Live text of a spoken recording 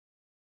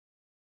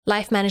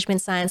Life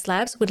Management Science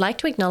Labs would like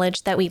to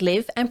acknowledge that we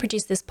live and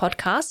produce this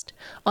podcast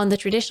on the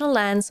traditional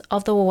lands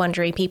of the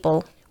Wurundjeri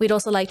people. We'd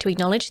also like to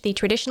acknowledge the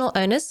traditional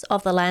owners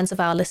of the lands of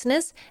our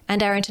listeners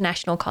and our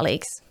international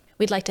colleagues.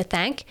 We'd like to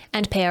thank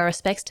and pay our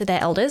respects to their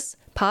elders,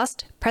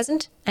 past,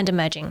 present, and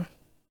emerging.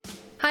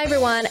 Hi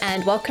everyone,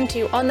 and welcome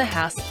to On the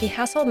House, the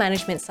Household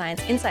Management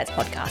Science Insights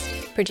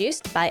podcast,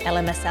 produced by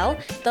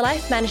LMSL, the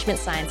Life Management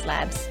Science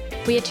Labs.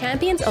 We are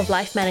champions of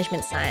life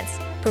management science,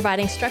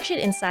 providing structured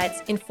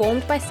insights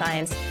informed by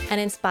science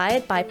and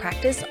inspired by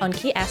practice on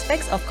key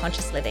aspects of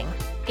conscious living.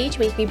 Each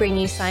week we bring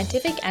you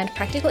scientific and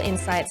practical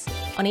insights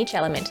on each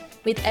element,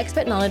 with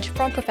expert knowledge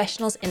from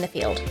professionals in the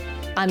field.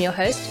 I'm your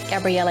host,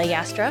 Gabriella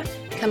Yastra,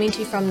 coming to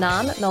you from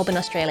Naarm, Melbourne,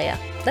 Australia.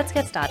 Let's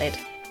get started.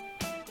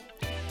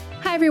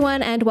 Hi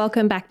everyone, and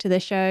welcome back to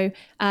the show.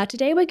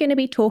 Today we're going to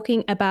be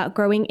talking about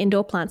growing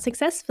indoor plants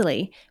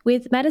successfully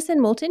with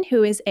Madison Moulton,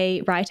 who is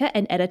a writer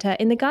and editor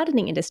in the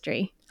gardening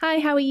industry. Hi,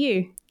 how are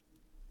you?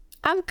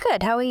 I'm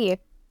good. How are you?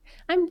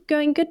 I'm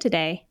going good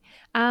today.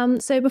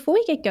 So before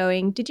we get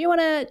going, did you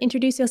want to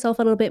introduce yourself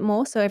a little bit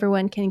more so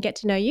everyone can get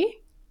to know you?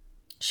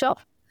 Sure.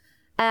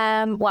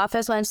 Well, I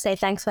first want to say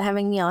thanks for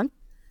having me on.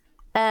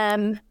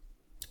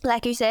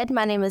 Like you said,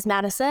 my name is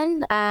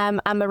Madison.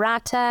 I'm a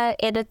writer,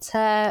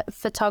 editor,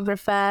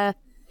 photographer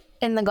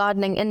in the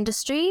gardening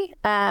industry.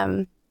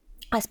 I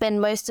spend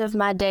most of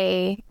my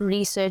day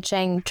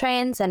researching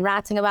trends and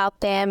writing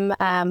about them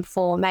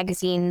for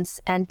magazines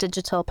and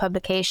digital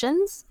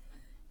publications,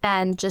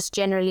 and just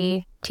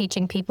generally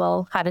teaching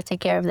people how to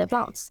take care of their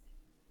plants.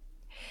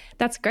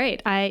 That's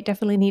great. I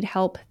definitely need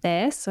help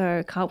there,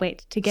 so can't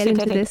wait to get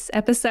into this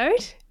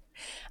episode.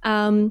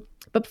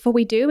 But before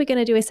we do, we're going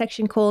to do a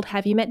section called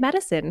Have You Met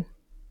Madison?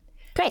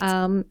 Great.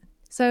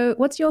 So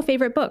what's your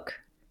favorite book?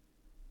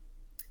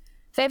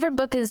 Favorite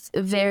book is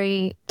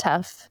very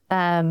tough.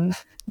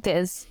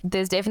 There's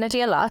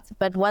definitely a lot,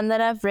 but one that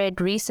I've read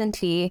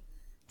recently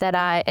that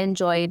I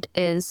enjoyed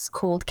is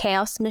called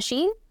Chaos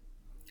Machine.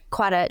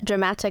 Quite a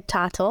dramatic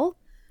title.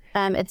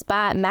 It's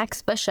by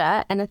Max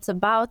Busher, and it's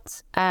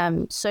about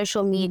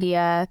social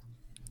media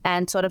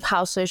and sort of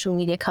how social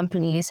media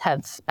companies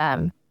have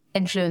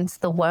influence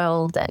the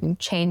world and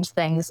change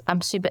things.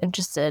 I'm super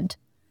interested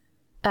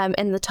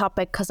in the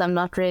topic because I'm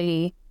not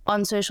really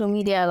on social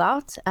media a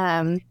lot.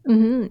 And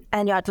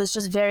yeah, it was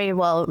just very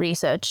well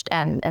researched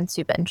and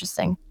super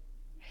interesting.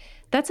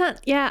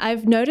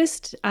 I've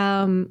noticed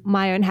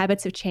my own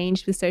habits have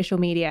changed with social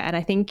media, and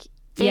I think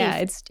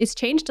it's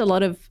changed a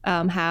lot of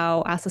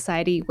how our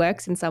society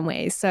works in some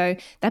ways. So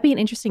that'd be an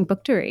interesting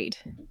book to read.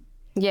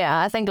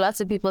 Yeah, I think lots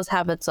of people's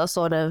habits are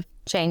sort of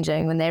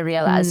changing when they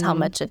realize how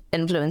much it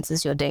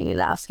influences your daily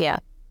life. Yeah.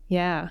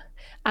 Yeah.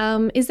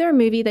 Is there a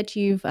movie that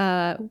you've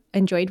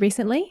enjoyed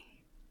recently?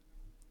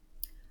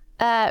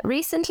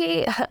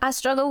 Recently, I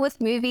struggle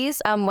with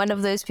movies. I'm one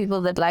of those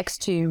people that likes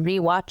to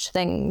rewatch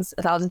things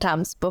 1,000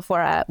 times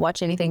before I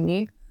watch anything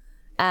new.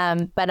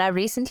 But I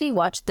recently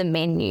watched The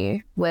Menu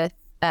with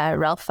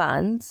Ralph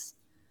Fiennes.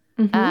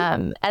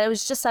 And it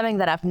was just something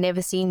that I've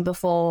never seen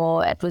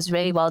before. It was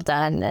really well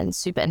done and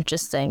super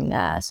interesting.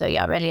 So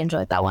yeah, I really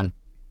enjoyed that one.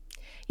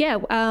 Yeah,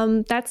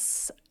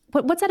 what's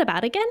that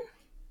about again?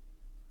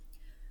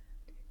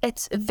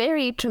 It's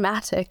very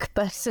dramatic,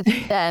 but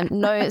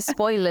no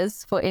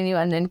spoilers for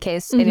anyone in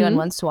case anyone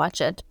wants to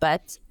watch it.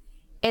 But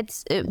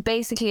it's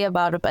basically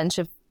about a bunch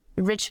of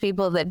rich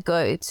people that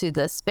go to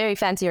this very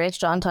fancy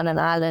restaurant on an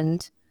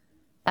island,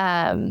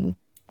 and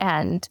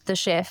the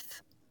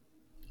chef.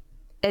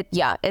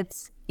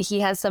 He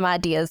has some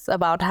ideas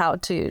about how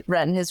to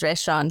run his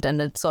restaurant,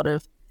 and it sort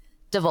of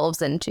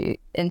devolves into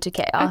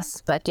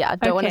chaos. But yeah, I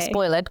don't want to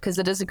spoil it because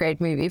it is a great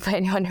movie for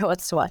anyone who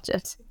wants to watch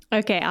it.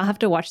 Okay, I'll have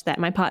to watch that.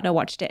 My partner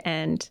watched it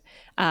and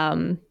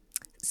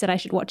said I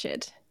should watch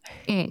it.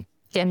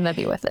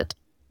 Definitely worth it.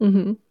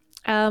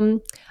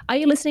 Are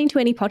you listening to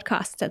any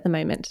podcasts at the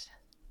moment?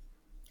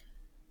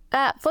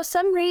 For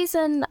some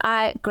reason,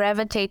 I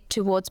gravitate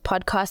towards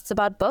podcasts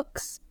about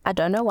books. I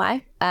don't know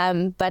why.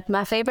 But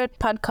my favorite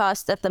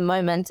podcast at the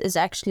moment is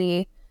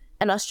actually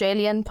an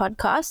Australian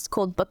podcast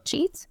called Book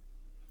Cheat.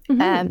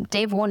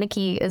 Dave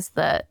Warnicky is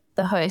the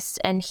host,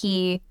 and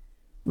he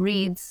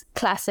reads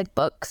classic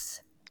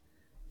books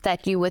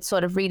that you would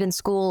sort of read in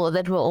school or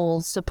that we're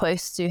all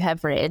supposed to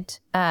have read,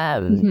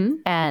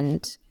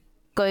 and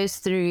goes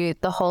through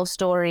the whole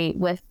story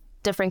with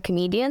different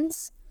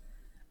comedians.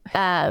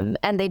 And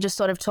they just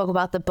sort of talk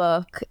about the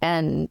book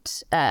and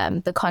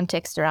the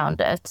context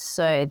around it.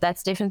 So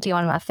that's definitely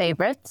one of my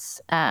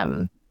favorites.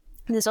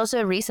 There's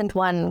also a recent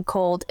one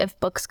called If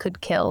Books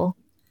Could Kill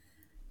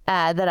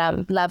that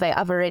I'm loving.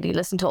 I've already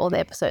listened to all the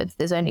episodes.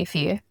 There's only a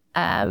few.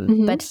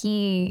 But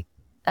he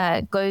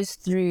goes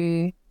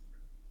through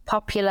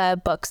popular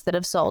books that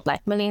have sold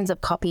like millions of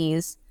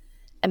copies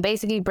and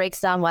basically breaks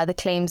down why the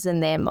claims in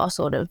them are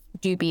sort of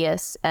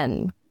dubious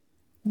and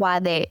why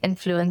their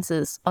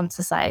influences on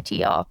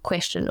society are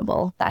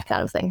questionable, that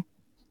kind of thing.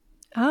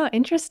 Oh,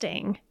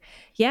 interesting.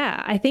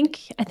 Yeah, I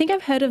think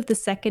I've heard of the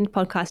second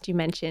podcast you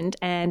mentioned,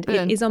 and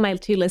it is on my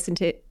to listen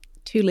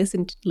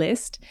to-listen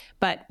list.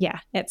 But yeah,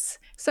 it's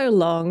so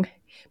long.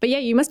 But yeah,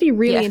 you must be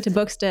really into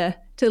books to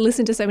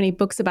listen to so many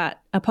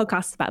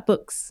podcasts about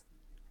books.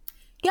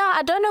 Yeah,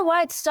 I don't know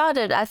why it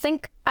started. I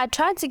think I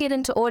tried to get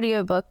into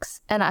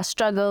audiobooks and I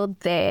struggled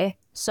there.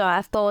 So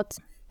I thought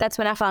that's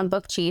when I found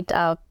Book Cheat.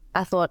 I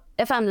thought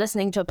if I'm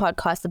listening to a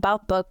podcast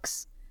about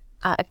books,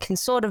 I can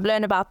sort of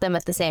learn about them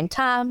at the same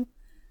time.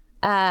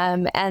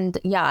 And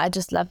yeah, I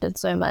just loved it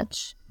so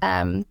much.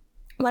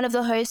 One of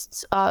the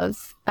hosts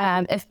of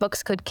If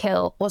Books Could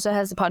Kill also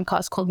has a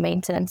podcast called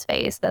Maintenance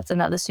Phase. That's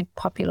another super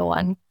popular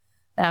one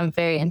that I'm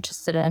very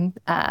interested in.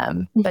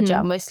 But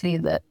yeah, mostly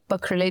the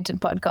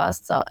book-related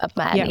podcasts are up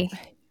my alley.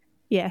 Yep.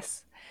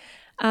 Yes.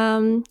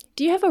 Do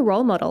you have a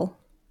role model?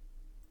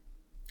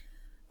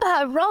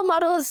 Role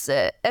model is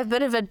a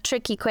bit of a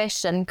tricky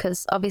question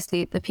because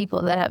obviously the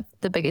people that have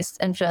the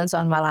biggest influence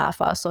on my life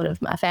are sort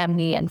of my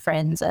family and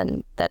friends,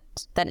 and that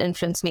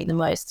influence me the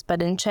most.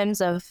 But in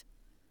terms of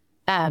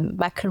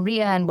my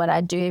career and what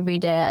I do every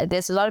day,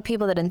 there's a lot of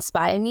people that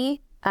inspire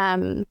me.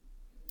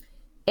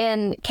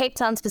 In Cape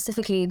Town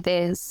specifically,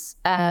 there's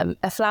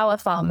a flower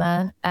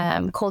farmer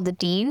called the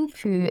Dean,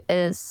 who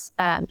is,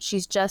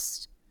 she's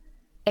just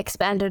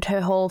expanded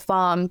her whole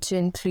farm to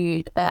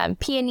include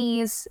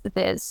peonies.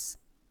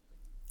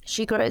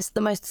 She grows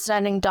the most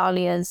stunning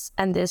dahlias,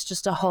 and there's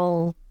just a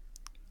whole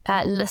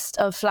list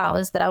of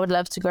flowers that I would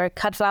love to grow.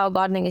 Cut flower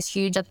gardening is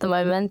huge at the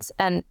moment,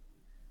 and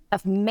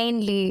I've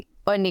mainly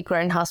only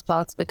grown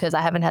houseplants because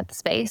I haven't had the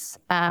space.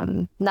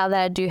 Now that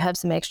I do have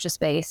some extra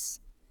space,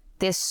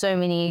 there's so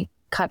many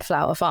cut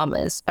flower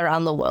farmers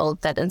around the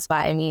world that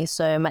inspire me.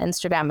 So my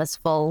Instagram is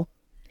full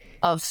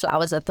of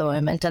flowers at the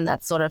moment, and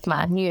that's sort of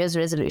my New Year's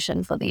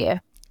resolution for the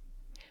year.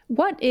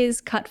 What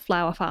is cut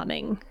flower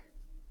farming?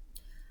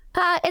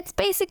 It's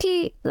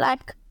basically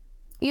like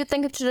you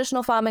think of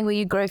traditional farming where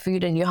you grow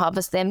food and you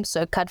harvest them.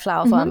 So cut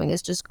flower farming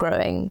is just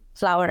growing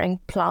flowering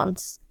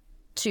plants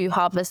to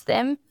harvest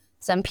them.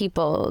 Some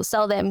people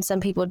sell them, some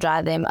people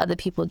dry them, other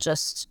people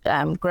just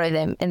grow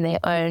them in their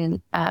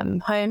own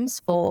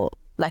homes for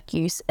like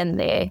use in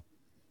their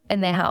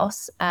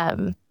house.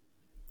 But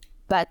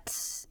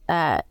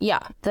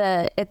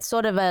it's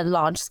sort of a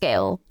large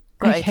scale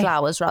growing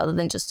flowers rather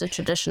than just a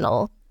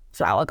traditional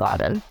flower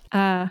garden.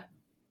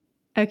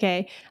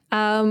 Okay.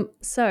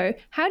 So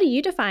how do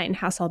you define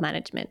household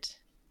management?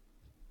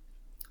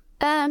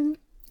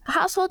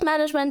 Household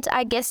management,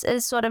 I guess,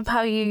 is sort of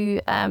how you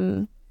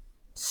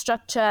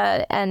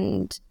structure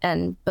and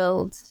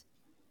build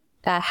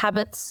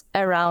habits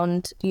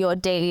around your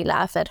daily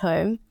life at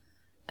home.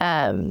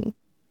 I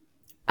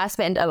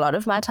spend a lot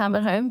of my time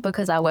at home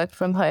because I work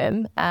from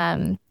home,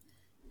 and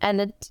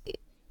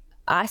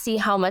I see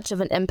how much of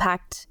an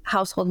impact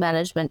household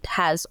management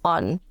has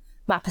on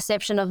my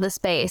perception of the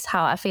space,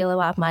 how I feel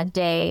about my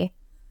day.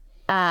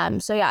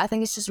 So yeah, I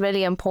think it's just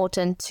really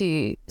important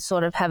to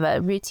sort of have a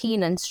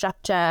routine and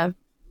structure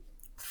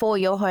for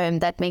your home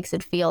that makes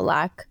it feel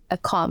like a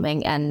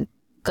calming and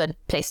good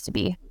place to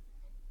be.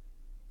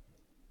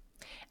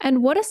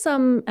 And what are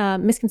some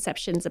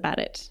misconceptions about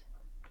it?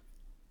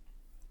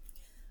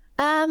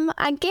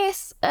 I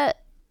guess I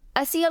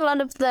see a lot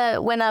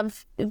of when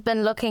I've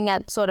been looking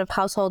at sort of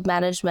household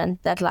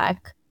management, that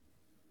like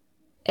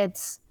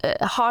it's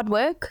hard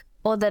work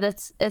or that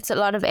it's a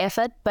lot of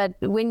effort. But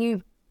when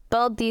you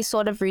build these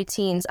sort of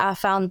routines, I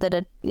found that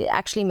it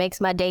actually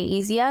makes my day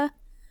easier,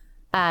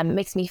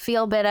 makes me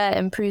feel better,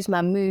 improves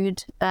my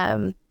mood.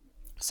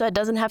 So it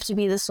doesn't have to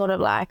be this sort of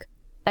like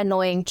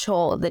annoying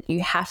chore that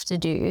you have to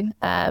do.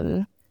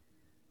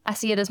 I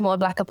see it as more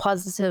of like a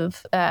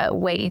positive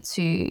way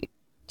to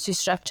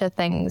structure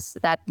things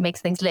that makes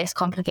things less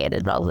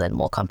complicated rather than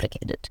more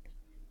complicated.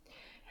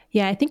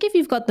 Yeah, I think if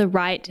you've got the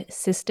right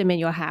system in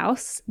your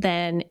house,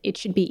 then it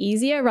should be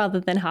easier rather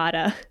than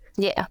harder.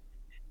 Yeah.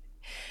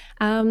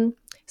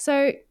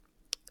 So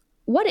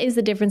what is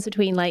the difference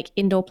between like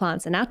indoor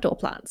plants and outdoor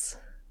plants?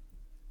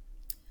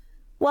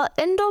 Well,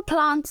 indoor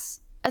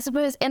plants, I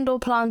suppose indoor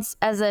plants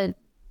as a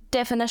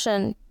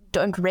definition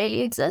don't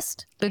really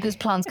exist because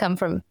plants come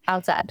from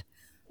outside.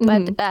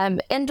 But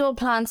indoor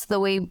plants, the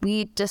way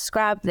we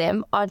describe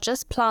them, are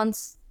just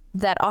plants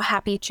that are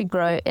happy to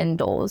grow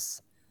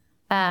indoors.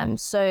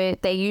 So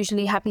they're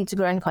usually happy to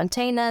grow in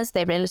containers.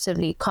 They're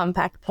relatively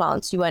compact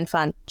plants. You won't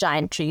find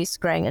giant trees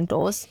growing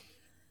indoors.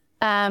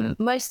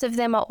 Most of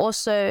them are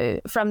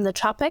also from the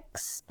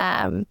tropics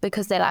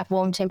because they like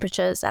warm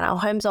temperatures and our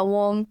homes are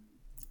warm.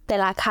 They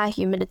like high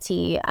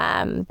humidity,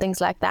 things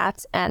like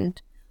that.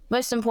 And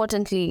most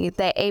importantly,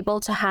 they're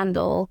able to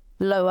handle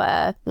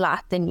lower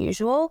light than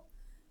usual,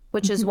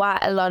 which is why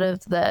a lot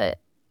of the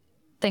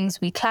things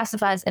we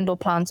classify as indoor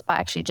plants are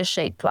actually just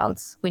shade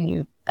plants when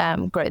you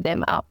grow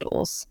them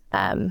outdoors.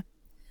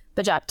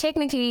 But yeah,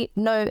 technically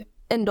no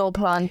indoor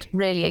plant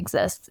really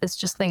exists. It's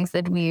just things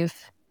that we've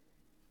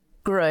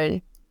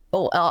grown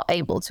or are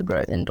able to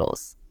grow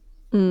indoors.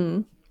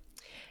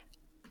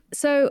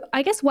 So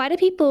I guess why do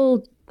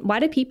people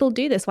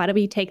do this? Why do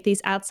we take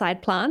these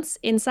outside plants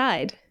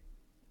inside?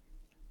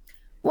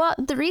 Well,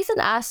 the reason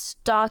I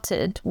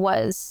started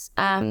was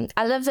I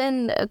live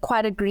in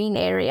quite a green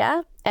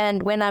area.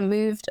 And when I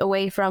moved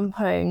away from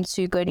home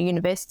to go to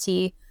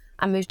university,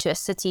 I moved to a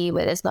city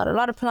where there's not a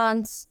lot of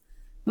plants.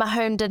 My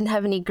home didn't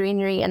have any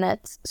greenery in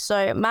it.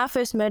 So my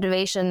first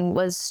motivation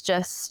was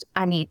just,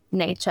 I need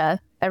nature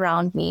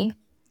around me.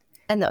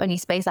 And the only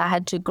space I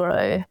had to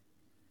grow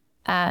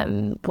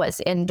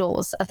was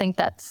indoors. I think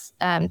that's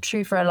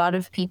true for a lot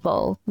of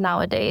people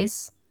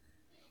nowadays.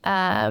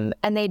 And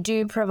they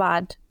do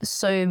provide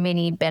so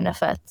many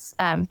benefits.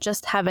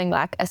 Just having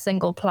like a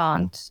single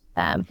plant,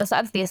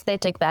 besides the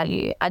aesthetic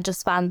value, I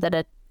just found that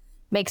it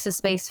makes the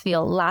space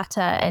feel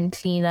lighter and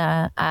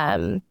cleaner,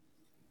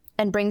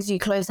 and brings you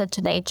closer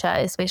to nature,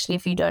 especially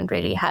if you don't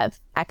really have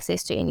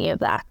access to any of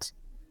that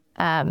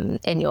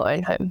in your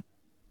own home.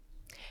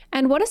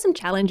 And what are some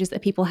challenges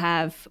that people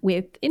have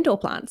with indoor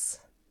plants?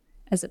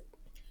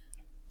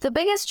 The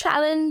biggest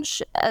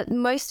challenge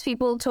most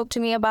people talk to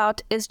me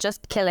about is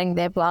just killing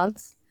their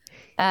plants.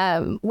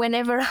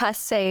 Whenever I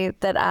say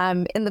that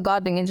I'm in the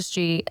gardening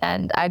industry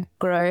and I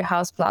grow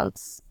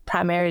houseplants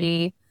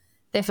primarily,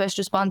 their first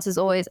response is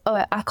always,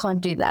 oh, I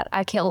can't do that.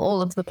 I kill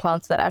all of the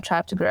plants that I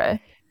try to grow.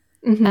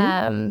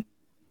 And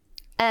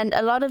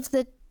a lot of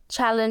the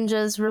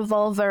challenges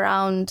revolve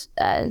around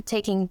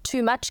taking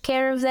too much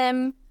care of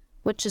them,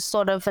 which is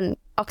sort of an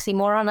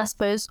oxymoron, I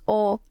suppose,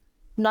 or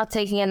not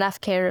taking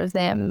enough care of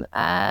them.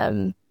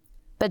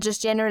 But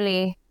just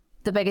generally,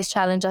 the biggest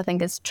challenge, I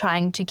think, is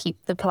trying to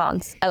keep the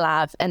plants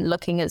alive and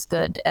looking as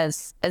good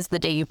as the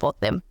day you bought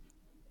them.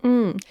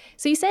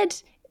 So you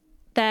said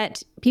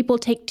that people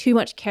take too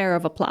much care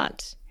of a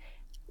plant.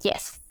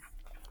 Yes.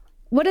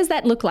 What does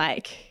that look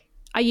like?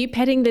 Are you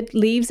petting the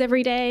leaves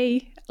every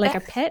day like a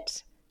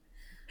pet?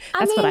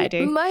 That's what I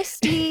do.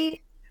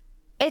 Mostly,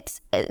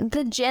 it's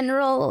the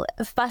general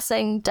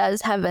fussing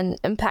does have an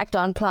impact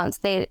on plants.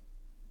 They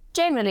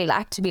generally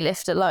like to be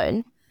left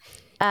alone.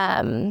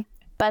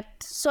 But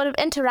sort of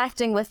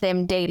interacting with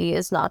them daily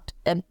is not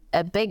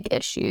a big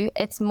issue.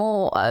 It's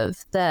more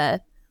of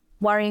the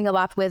worrying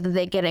about whether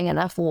they're getting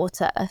enough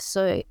water.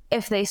 So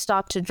if they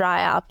start to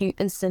dry out, you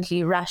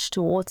instantly rush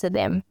to water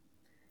them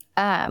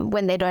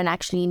when they don't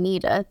actually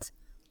need it.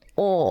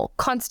 Or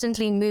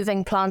constantly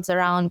moving plants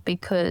around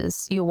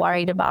because you're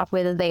worried about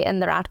whether they're in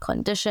the right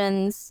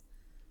conditions.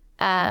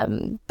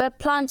 But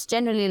plants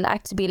generally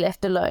like to be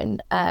left alone.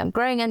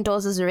 Growing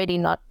indoors is already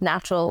not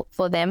natural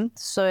for them.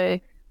 So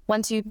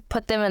once you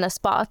put them in a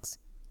spot,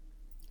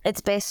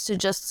 it's best to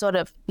just sort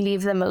of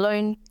leave them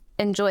alone,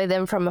 enjoy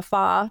them from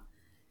afar,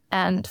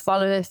 and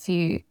follow a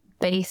few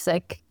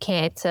basic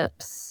care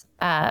tips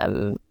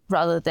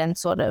rather than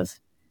sort of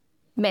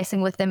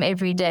messing with them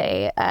every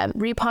day.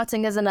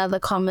 Repotting is another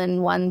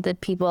common one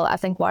that people, I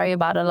think, worry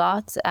about a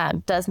lot.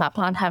 Does my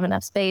plant have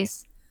enough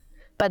space?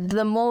 But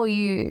the more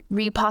you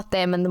repot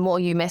them and the more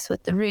you mess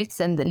with the roots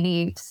and the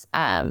leaves,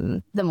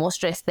 the more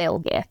stress they'll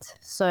get.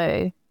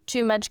 So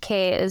too much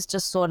care is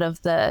just sort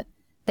of the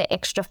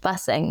extra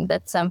fussing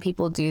that some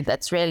people do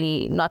that's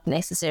really not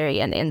necessary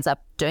and ends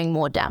up doing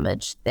more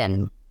damage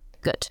than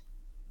good.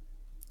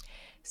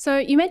 So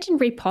you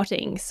mentioned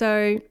repotting.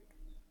 So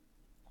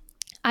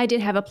I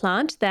did have a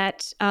plant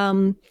that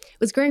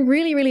was growing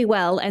really, really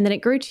well, and then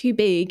it grew too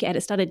big and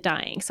it started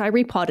dying. So I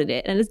repotted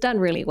it and it's done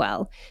really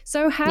well.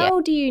 So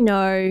how do you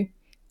know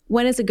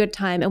when is a good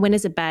time and when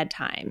is a bad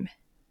time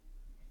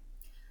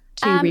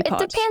to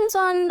repot? It depends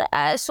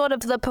on sort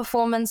of the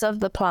performance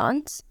of the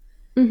plant.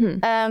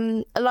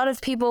 A lot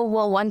of people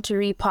will want to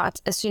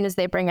repot as soon as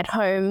they bring it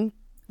home,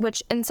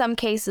 which in some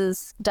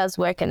cases does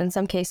work and in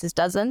some cases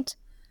doesn't.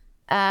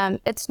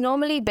 It's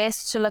normally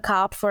best to look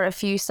out for a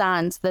few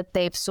signs that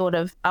they've sort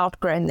of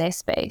outgrown their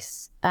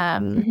space.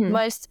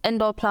 Most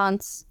indoor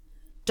plants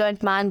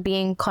don't mind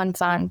being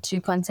confined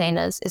to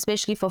containers,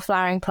 especially for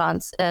flowering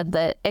plants.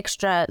 The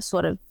extra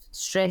sort of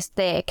stress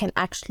there can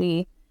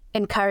actually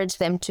encourage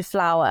them to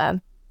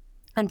flower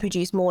and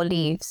produce more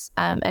leaves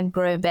and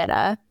grow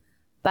better.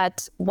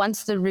 But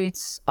once the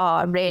roots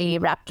are really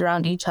wrapped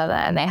around each other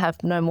and they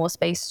have no more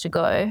space to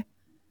go,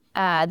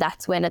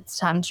 that's when it's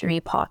time to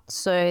repot.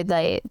 So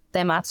they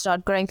might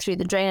start growing through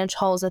the drainage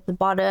holes at the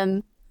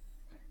bottom.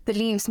 The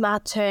leaves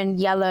might turn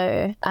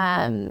yellow.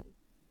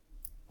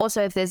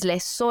 Also, if there's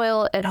less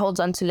soil, it holds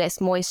on to less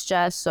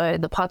moisture, so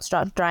the pots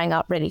start drying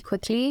out really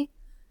quickly.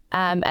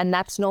 And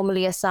that's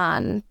normally a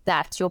sign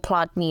that your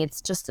plant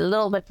needs just a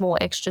little bit more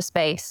extra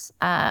space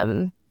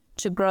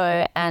to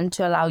grow and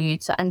to allow you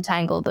to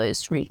untangle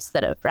those roots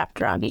that are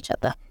wrapped around each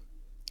other.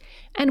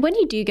 And when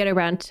you do get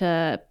around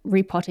to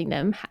repotting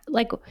them,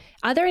 like,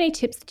 are there any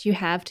tips that you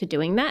have to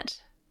doing that?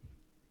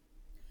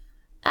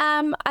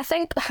 I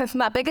think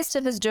my biggest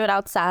tip is do it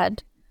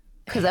outside,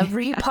 because I've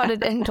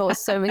repotted indoors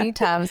so many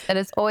times and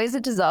it's always a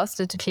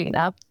disaster to clean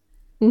up.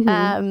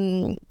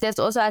 There's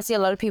also, I see a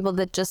lot of people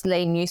that just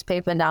lay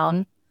newspaper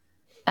down.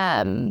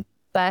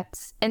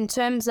 But in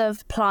terms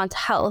of plant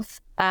health,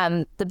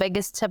 the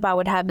biggest tip I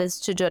would have is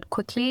to do it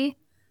quickly.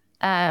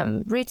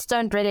 Roots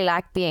don't really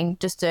like being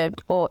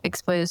disturbed or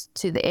exposed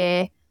to the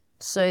air,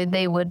 so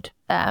they would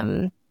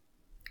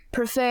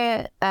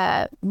prefer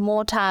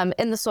more time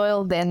in the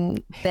soil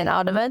than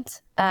out of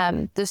it.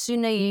 The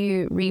sooner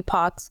you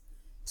repot.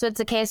 So it's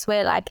a case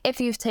where, like, if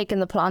you've taken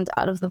the plant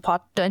out of the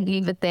pot, don't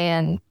leave it there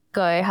and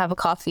go have a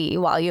coffee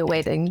while you're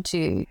waiting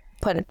to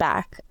put it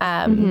back.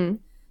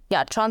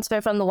 Yeah,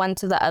 transfer from the one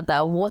to the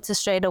other, water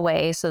straight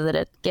away so that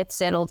it gets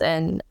settled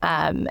in,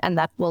 and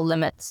that will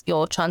limit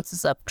your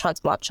chances of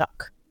transplant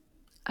shock.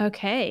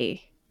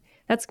 Okay.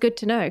 That's good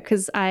to know,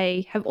 because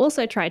I have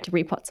also tried to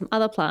repot some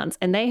other plants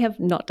and they have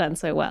not done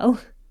so well.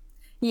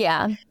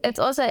 Yeah, it's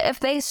also, if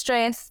they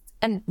stress,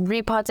 and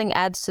repotting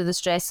adds to the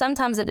stress,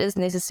 sometimes it is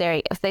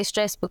necessary. If they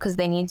stress because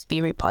they need to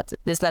be repotted,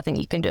 there's nothing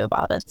you can do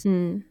about it.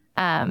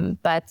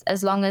 But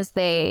as long as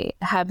they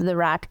have the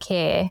right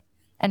care,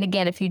 and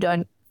again, if you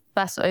don't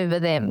fuss over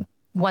them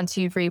once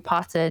you've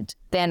repotted,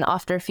 then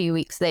after a few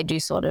weeks, they do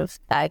sort of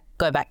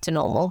go back to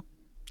normal.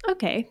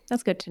 Okay,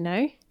 that's good to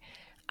know.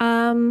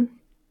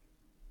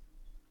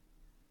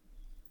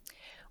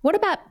 What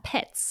about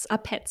pets? Are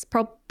pets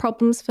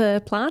problems for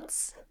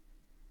plants?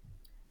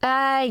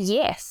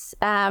 Yes.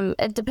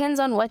 It depends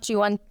on what you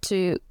want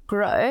to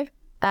grow.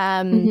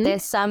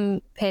 There's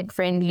some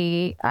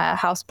pet-friendly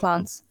house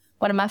plants.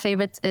 One of my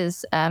favorites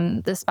is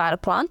the spider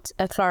plant,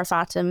 a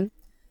chlorophytum,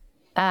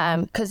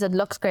 because it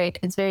looks great.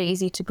 It's very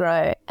easy to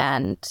grow,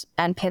 and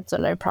pets are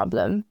no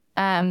problem.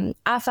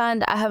 I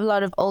find I have a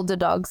lot of older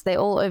dogs. They're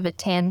all over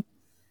 10.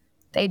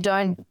 They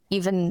don't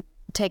even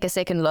take a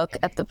second look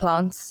at the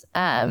plants,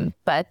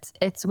 but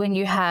it's when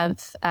you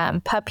have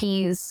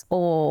puppies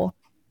or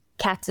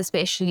cats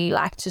especially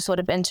like to sort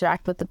of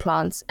interact with the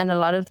plants, and a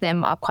lot of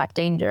them are quite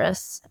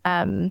dangerous,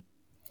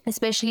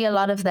 especially a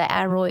lot of the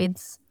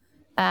aroids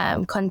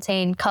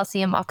contain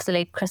calcium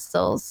oxalate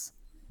crystals,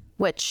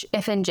 which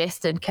if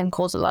ingested can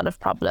cause a lot of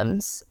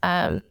problems.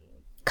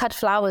 Cut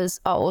flowers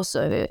are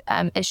also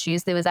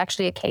issues. There was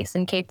actually a case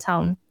in Cape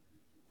Town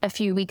a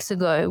few weeks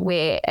ago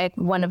where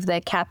one of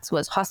their cats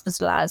was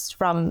hospitalized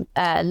from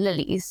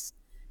lilies,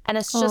 and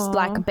it's just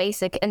like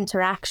basic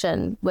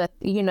interaction with,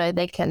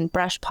 they can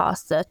brush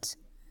past it.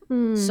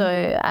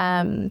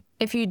 So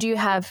if you do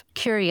have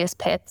curious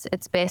pets,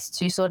 it's best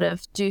to sort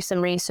of do some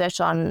research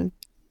on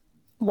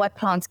what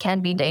plants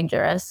can be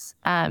dangerous,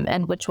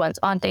 and which ones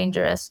aren't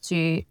dangerous,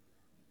 to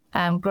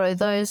grow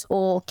those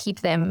or keep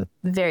them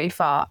very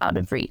far out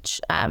of reach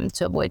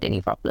to avoid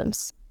any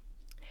problems.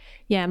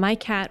 Yeah, my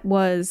cat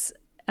was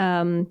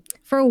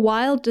for a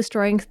while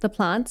destroying the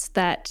plants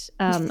that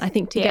I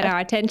think to get our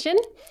attention.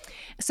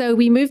 So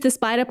we moved the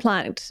spider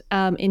plant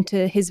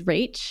into his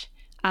reach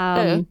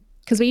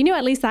because we knew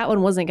at least that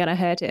one wasn't going to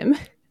hurt him.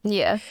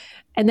 Yeah.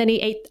 And then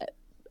he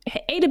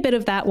ate a bit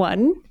of that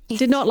one,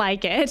 did not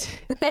like it.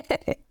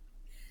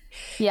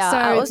 Yeah, so,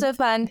 I also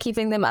find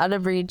keeping them out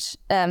of reach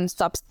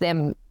stops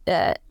them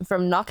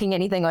from knocking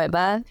anything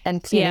over,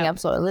 and cleaning up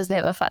soil is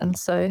never fun.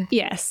 So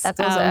yes, that's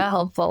also a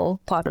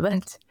helpful part of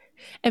it.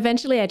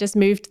 Eventually, I just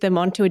moved them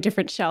onto a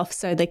different shelf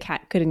so the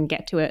cat couldn't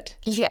get to it.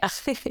 Yeah.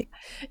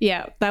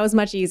 Yeah, that was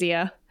much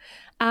easier.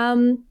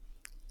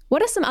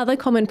 What are some other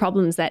common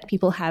problems that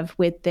people have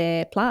with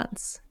their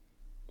plants?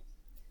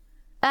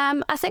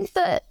 I think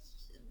that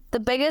the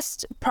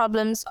biggest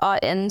problems are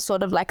in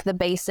sort of like the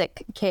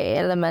basic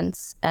care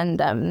elements,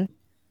 and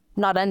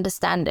not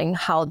understanding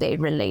how they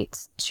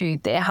relate to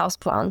their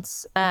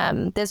houseplants.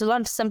 There's a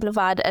lot of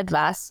simplified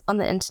advice on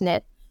the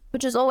internet,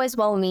 which is always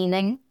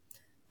well-meaning.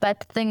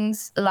 But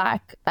things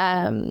like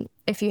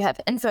if you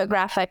have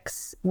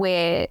infographics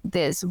where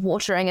there's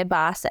watering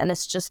advice and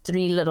it's just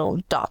 3 little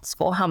dots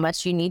for how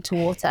much you need to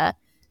water,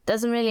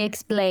 doesn't really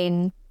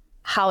explain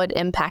how it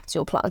impacts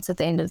your plants at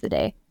the end of the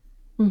day.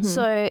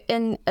 So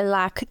in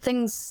like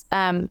things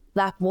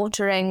like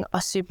watering are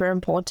super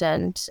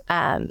important.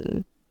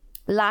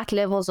 Light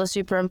levels are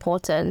super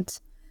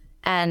important.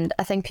 And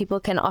I think people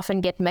can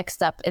often get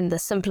mixed up in the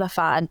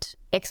simplified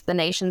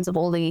explanations of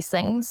all these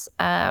things,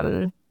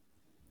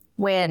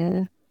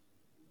 when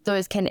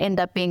those can end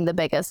up being the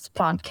biggest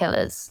plant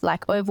killers.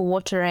 Like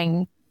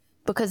overwatering,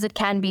 because it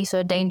can be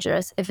so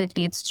dangerous if it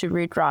leads to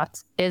root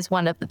rot, is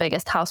one of the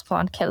biggest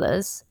houseplant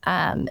killers.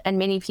 And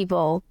many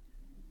people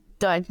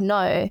don't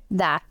know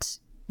that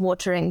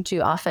watering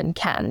too often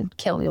can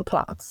kill your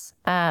plants.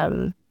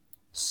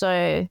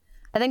 So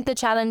I think the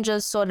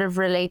challenges sort of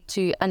relate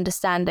to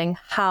understanding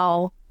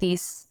how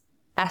these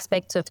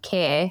aspects of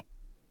care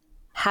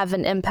have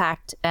an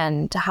impact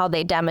and how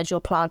they damage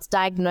your plants,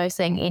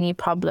 diagnosing any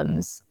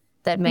problems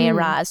that may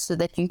arise so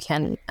that you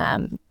can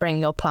bring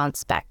your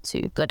plants back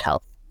to good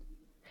health.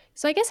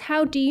 So I guess,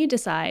 how do you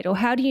decide, or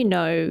how do you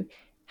know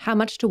how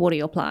much to water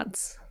your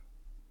plants?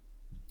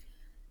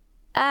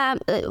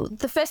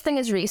 The first thing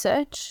is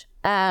research.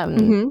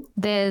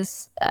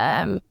 There's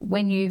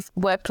when you've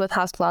worked with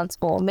houseplants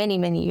for many,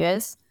 many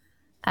years,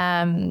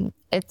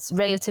 it's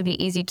relatively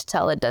easy to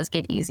tell. It does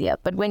get easier.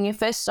 But when you're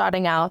first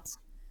starting out,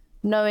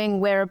 knowing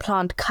where a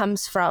plant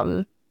comes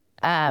from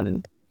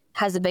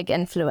has a big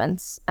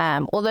influence.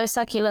 Although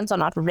succulents are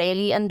not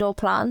really indoor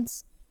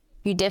plants,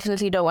 you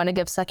definitely don't want to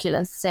give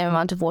succulents the same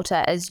amount of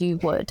water as you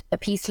would a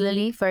peace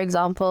lily, for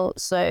example.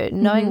 So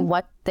knowing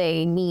what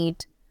they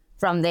need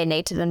from their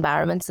native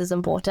environments is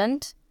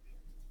important.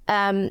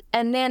 And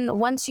then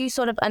once you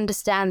sort of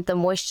understand the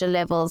moisture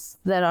levels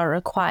that are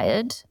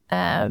required,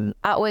 I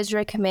always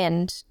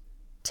recommend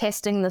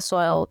testing the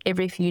soil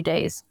every few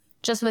days,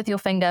 just with your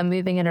finger,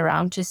 moving it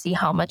around to see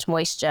how much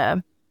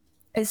moisture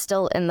is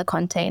still in the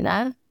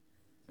container.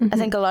 I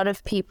think a lot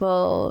of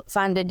people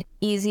find it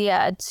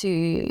easier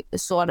to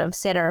sort of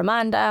set a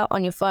reminder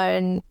on your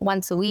phone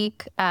once a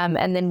week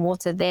and then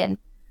water then.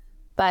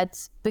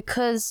 But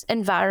because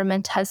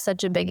environment has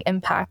such a big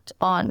impact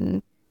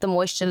on the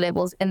moisture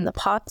levels in the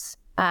pots,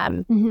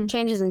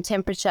 changes in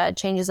temperature,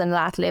 changes in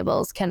light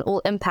levels can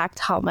all impact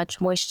how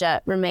much moisture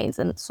remains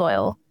in the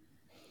soil.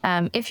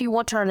 If you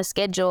water on a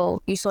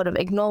schedule, you sort of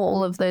ignore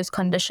all of those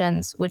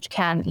conditions, which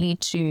can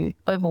lead to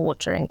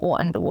overwatering or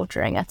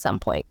underwatering at some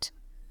point.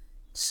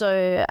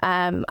 So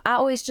I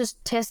always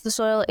just test the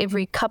soil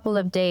every couple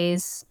of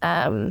days,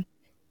 and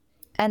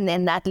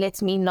then that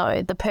lets me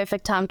know the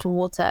perfect time to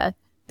water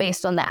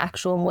based on the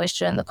actual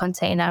moisture in the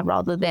container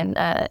rather than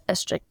a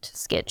strict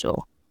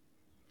schedule.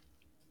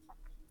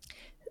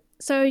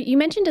 So you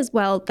mentioned as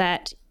well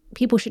that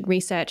people should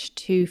research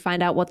to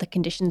find out what the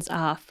conditions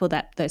are for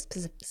those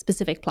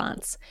specific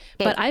plants.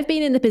 Okay. But I've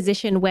been in the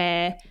position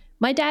where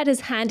my dad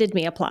has handed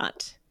me a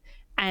plant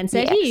and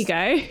said, Yes. Here you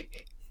go.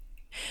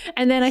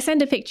 And then I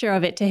send a picture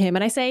of it to him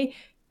and I say,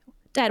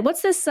 Dad,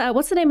 what's this?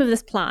 What's the name of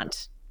this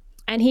plant?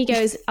 And he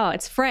goes, oh,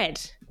 it's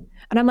Fred.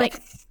 And I'm like,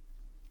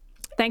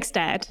 thanks,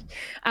 Dad.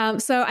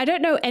 So I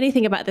don't know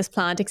anything about this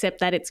plant except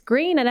that it's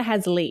green and it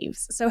has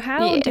leaves. So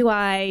how do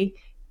I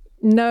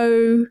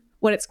know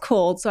what it's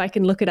called so I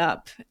can look it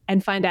up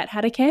and find out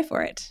how to care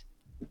for it?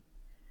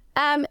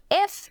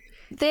 If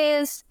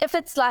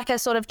it's like a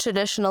sort of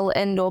traditional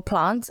indoor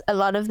plant, a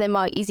lot of them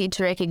are easy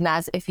to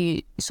recognize if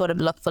you sort of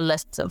look for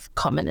lists of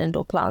common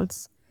indoor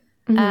plants.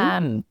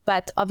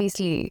 But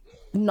obviously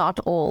not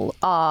all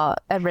are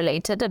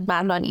related. It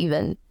might not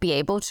even be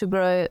able to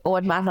grow, or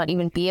it might not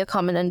even be a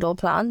common indoor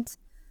plant.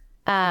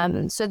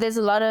 So there's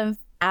a lot of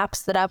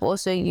apps that I've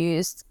also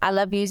used. I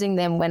love using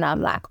them when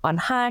I'm like on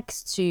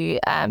hikes to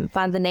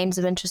find the names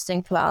of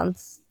interesting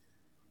plants.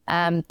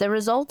 The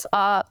results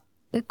are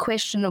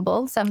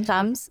questionable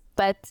sometimes,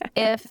 but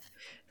if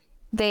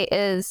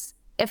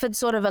it's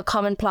sort of a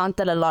common plant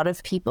that a lot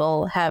of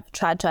people have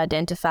tried to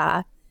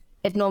identify,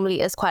 it normally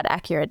is quite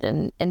accurate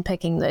in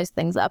picking those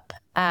things up.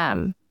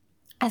 I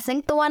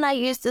think the one I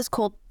used is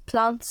called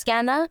Plant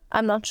Scanner.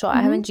 I'm not sure.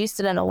 I haven't used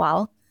it in a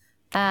while.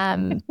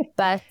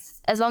 But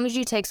as long as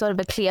you take sort of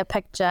a clear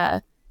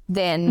picture,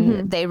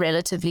 then they're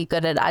relatively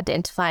good at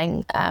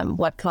identifying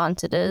what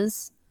plant it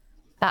is.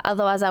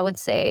 Otherwise, I would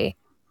say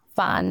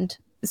find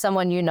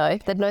someone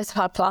that knows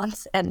about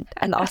plants and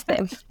ask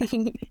them.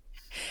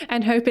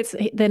 And hope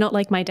they're not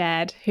like my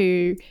dad,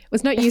 who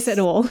was not used at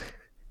all.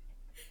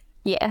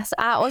 Yes,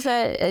 I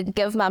also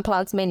give my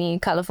plants many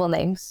colorful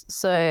names.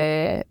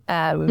 So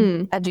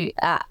I do.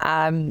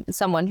 I'm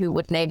someone who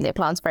would name their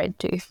plants Fred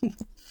too.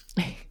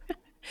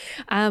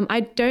 I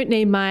don't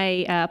name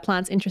my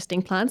plants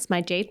interesting plants.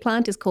 My jade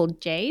plant is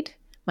called Jade.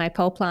 My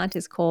pearl plant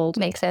is called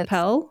Makes sense.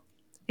 Pearl.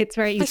 It's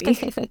very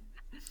easy.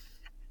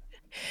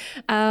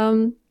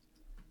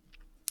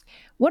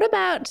 What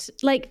about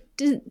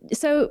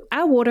so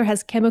our water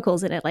has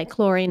chemicals in it like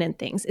chlorine and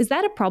things. Is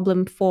that a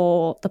problem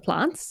for the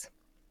plants?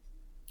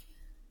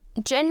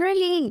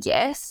 Generally,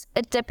 yes.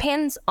 It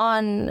depends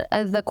on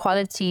the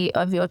quality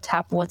of your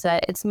tap water.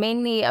 It's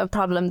mainly a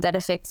problem that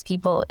affects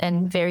people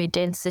in very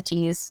dense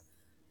cities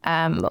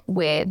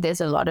where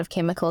there's a lot of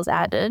chemicals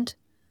added.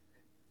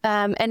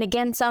 And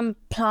again, some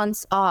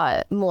plants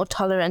are more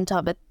tolerant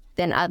of it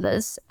than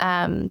others.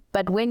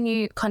 But when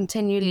you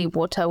continually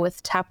water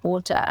with tap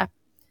water,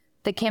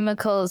 the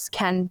chemicals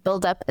can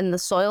build up in the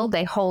soil.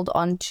 They hold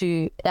on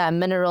to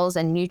minerals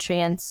and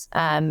nutrients,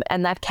 and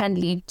that can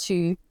lead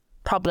to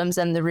problems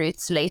in the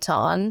roots later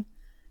on.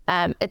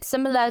 It's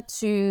similar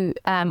to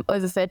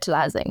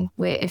over-fertilizing,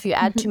 where if you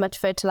add too much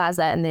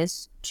fertilizer and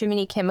there's too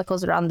many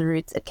chemicals around the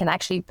roots, it can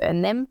actually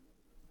burn them.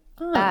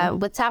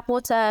 With tap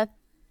water,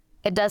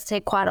 it does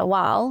take quite a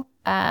while,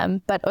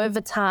 but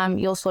over time,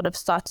 you'll sort of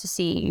start to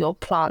see your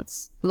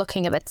plants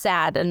looking a bit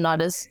sad and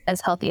not as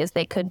healthy as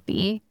they could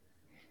be.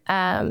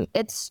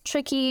 It's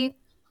tricky.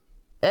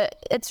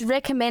 It's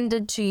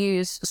recommended to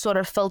use sort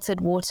of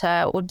filtered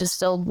water or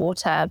distilled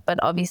water, but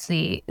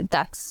obviously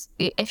that's,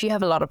 if you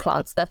have a lot of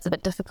plants, that's a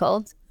bit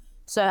difficult.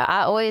 So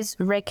I always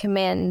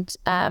recommend,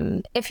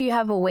 if you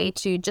have a way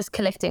to just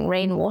collecting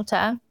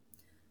rainwater,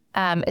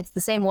 it's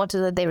the same water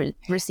that they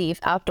receive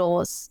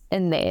outdoors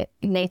in their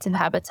native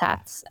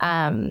habitats,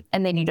 and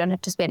then you don't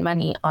have to spend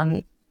money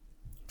on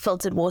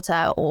filtered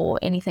water or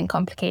anything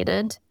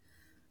complicated.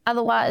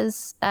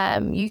 Otherwise,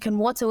 you can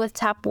water with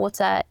tap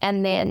water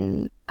and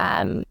then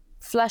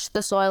flush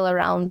the soil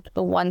around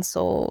once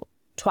or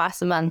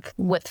twice a month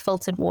with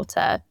filtered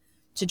water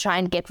to try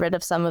and get rid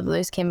of some of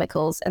those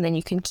chemicals, and then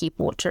you can keep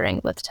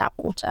watering with tap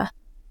water.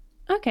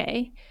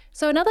 Okay.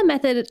 So another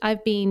method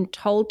I've been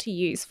told to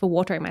use for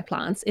watering my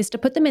plants is to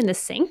put them in the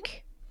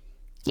sink.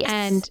 Yes.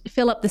 and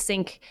fill up the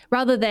sink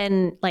rather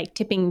than like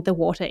tipping the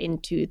water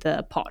into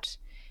the pot.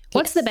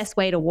 What's the best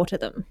way to water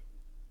them?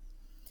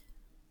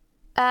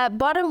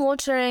 Bottom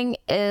watering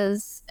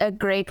is a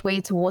great way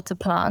to water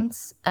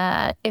plants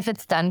if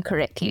it's done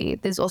correctly.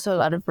 There's also a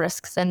lot of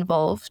risks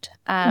involved.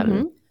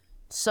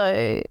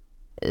 So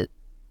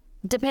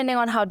depending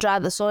on how dry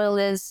the soil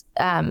is,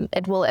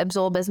 it will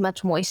absorb as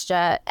much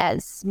moisture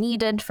as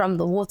needed from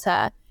the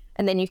water,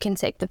 and then you can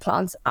take the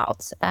plants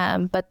out.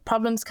 But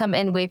problems come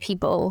in where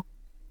people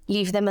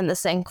leave them in the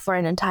sink for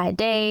an entire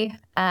day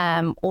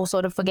or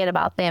sort of forget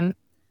about them,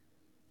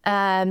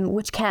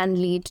 which can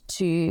lead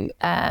to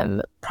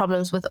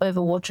problems with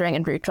overwatering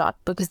and root rot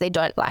because they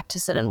don't like to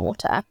sit in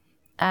water.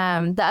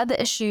 The other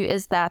issue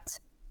is that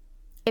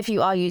if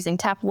you are using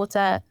tap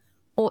water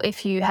or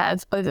if you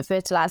have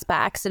over-fertilized by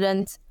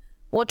accident,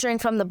 watering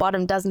from the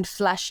bottom doesn't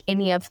flush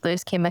any of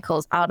those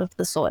chemicals out of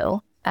the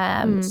soil.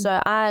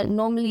 So I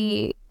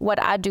normally,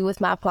 what I do with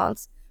my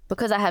plants,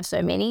 because I have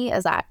so many,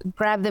 is I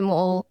grab them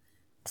all,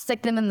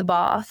 stick them in the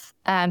bath,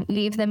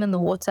 leave them in the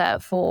water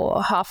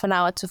for half an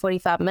hour to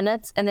 45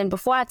 minutes. And then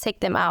before I take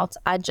them out,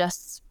 I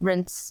just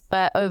rinse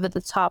over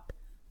the top,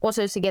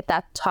 also to get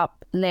that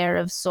top layer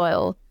of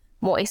soil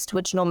moist,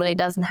 which normally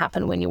doesn't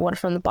happen when you water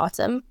from the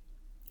bottom.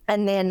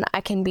 And then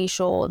I can be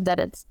sure that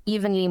it's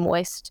evenly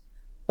moist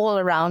all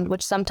around,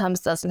 which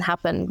sometimes doesn't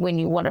happen when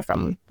you water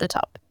from the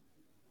top.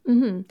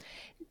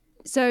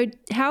 So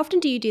how often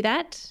do you do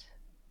that?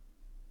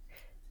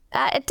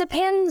 It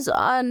depends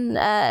on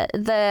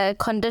the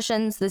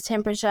conditions, the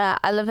temperature.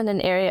 I live in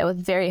an area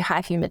with very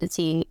high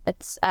humidity.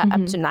 It's up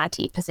to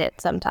 90%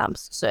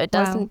 sometimes. So it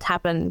doesn't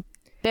happen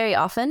very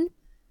often.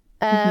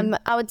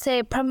 I would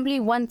say probably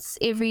once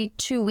every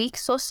 2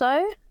 weeks or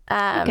so.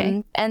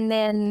 And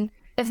then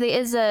if there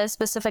is a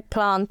specific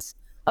plant,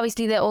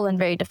 obviously they're all in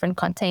very different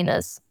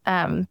containers.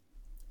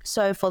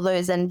 So for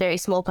those in very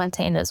small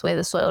containers where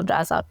the soil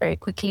dries out very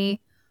quickly,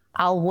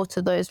 I'll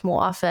water those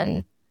more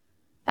often.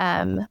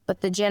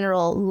 But the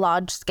general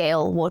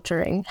large-scale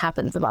watering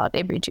happens about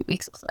every 2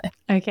 weeks or so.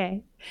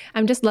 Okay.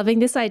 I'm just loving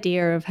this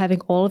idea of having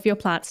all of your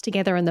plants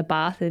together in the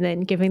bath and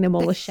then giving them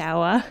all a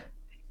shower.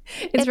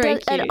 It's very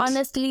cute. It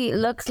honestly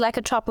looks like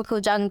a tropical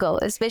jungle,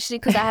 especially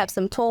because I have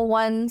some tall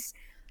ones.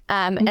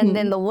 And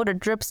then the water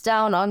drips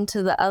down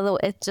onto the other.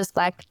 It's just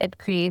like it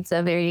creates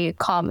a very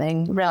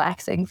calming,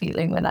 relaxing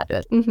feeling when I do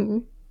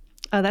it.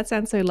 Oh, that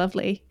sounds so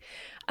lovely.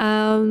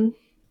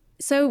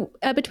 So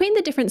between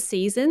the different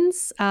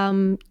seasons,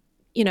 so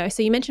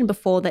you mentioned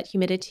before that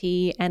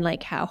humidity and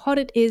like how hot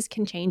it is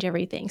can change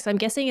everything. So I'm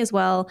guessing as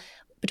well,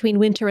 between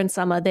winter and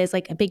summer, there's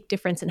like a big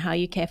difference in how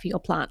you care for your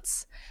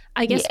plants.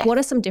 I guess, what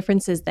are some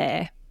differences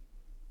there?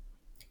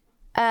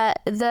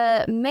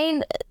 The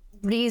main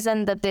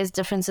reason that there's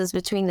differences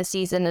between the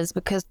season is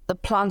because the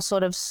plants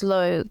sort of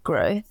slow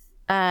growth.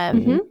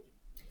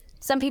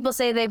 Some people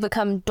say they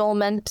become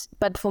dormant,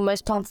 but for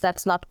most plants,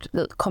 that's not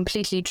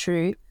completely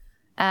true.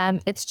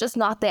 It's just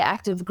not their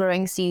active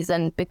growing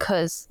season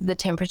because the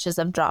temperatures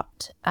have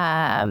dropped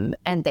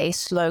and they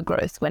slow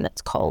growth when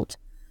it's cold.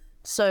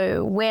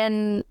 So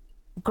when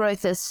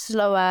growth is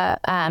slower,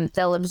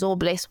 they'll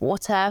absorb less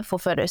water for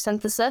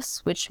photosynthesis,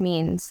 which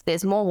means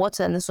there's more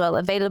water in the soil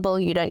available.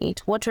 You don't need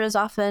to water as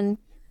often.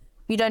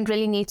 You don't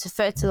really need to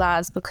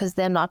fertilize because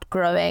they're not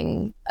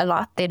growing a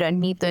lot. They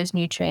don't need those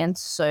nutrients.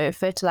 So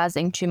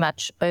fertilizing too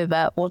much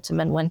over autumn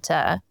and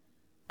winter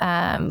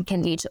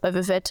can lead to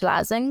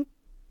over-fertilizing.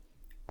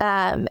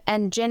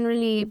 And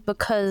generally,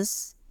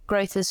 because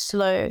growth is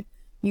slow,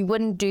 you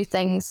wouldn't do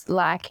things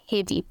like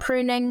heavy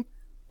pruning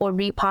or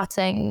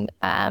repotting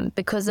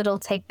because it'll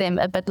take them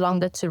a bit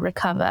longer to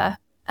recover.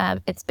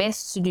 It's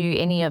best to do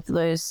any of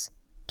those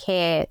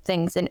care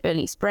things in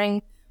early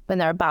spring when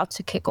they're about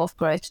to kick off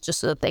growth, just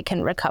so that they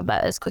can recover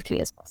as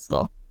quickly as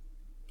possible.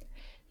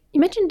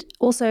 You mentioned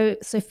also,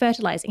 so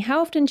fertilizing.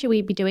 How often should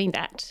we be doing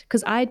that?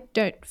 Because I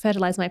don't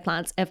fertilize my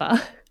plants ever.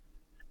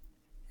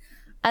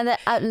 And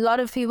a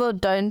lot of people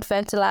don't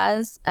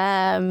fertilize.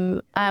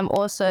 I'm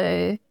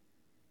also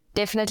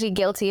definitely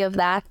guilty of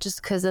that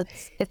just because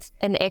it's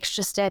an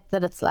extra step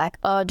that it's like,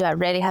 oh, do I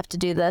really have to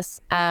do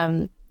this?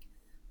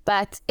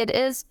 But it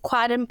is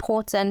quite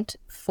important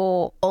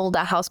for older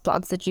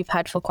houseplants that you've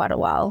had for quite a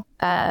while.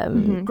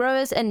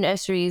 Growers and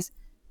nurseries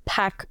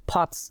pack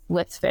pots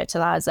with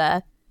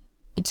fertilizer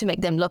to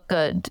make them look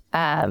good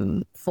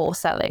for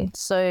selling.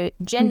 So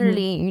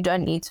generally, you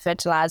don't need to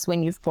fertilize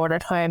when you've brought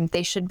it home.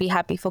 They should be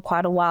happy for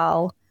quite a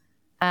while.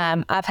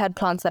 I've had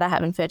plants that I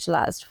haven't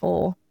fertilized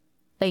for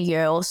a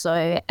year or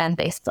so, and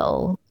they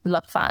still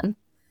look fine.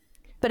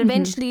 But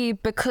eventually,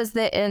 because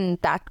they're in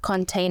that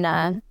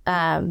container,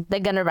 they're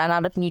going to run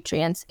out of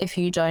nutrients if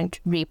you don't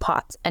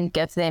repot and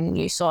give them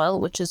new soil,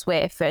 which is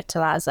where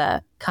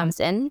fertilizer comes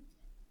in.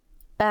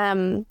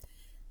 The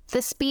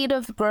speed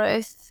of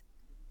growth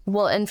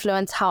will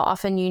influence how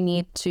often you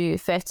need to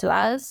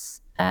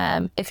fertilize.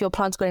 If your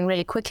plant's growing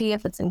really quickly,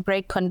 if it's in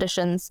great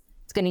conditions,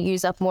 it's going to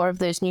use up more of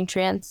those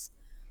nutrients.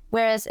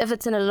 Whereas if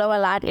it's in a lower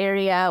light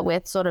area where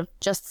it's sort of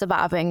just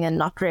surviving and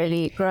not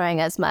really growing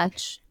as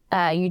much,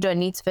 you don't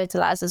need to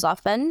fertilize as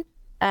often.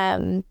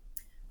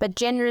 But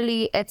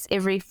generally it's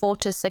every 4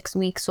 to 6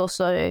 weeks or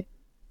so,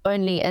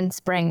 only in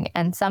spring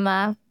and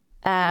summer,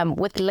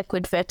 with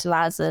liquid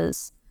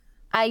fertilizers.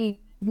 I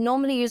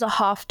normally use a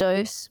half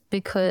dose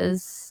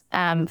because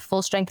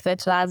full strength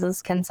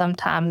fertilizers can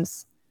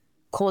sometimes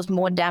cause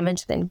more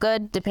damage than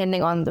good,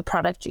 depending on the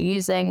product you're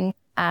using.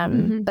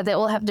 But they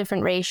all have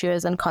different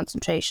ratios and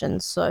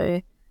concentrations.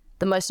 So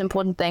the most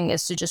important thing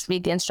is to just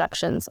read the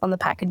instructions on the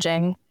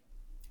packaging.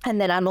 And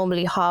then I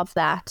normally halve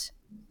that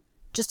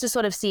just to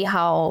sort of see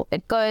how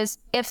it goes.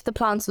 If the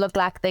plants look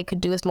like they could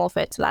do with more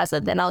fertilizer,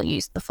 then I'll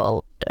use the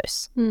full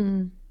dose.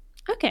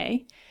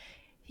 Okay.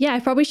 Yeah, I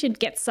probably should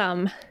get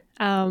some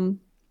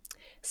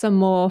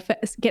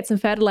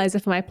fertilizer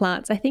for my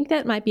plants. I think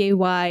that might be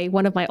why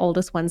one of my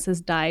oldest ones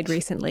has died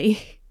recently.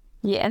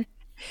 Yeah.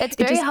 It's It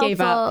very just gave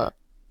helpful, up.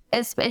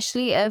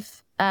 especially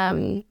if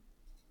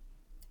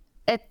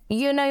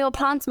your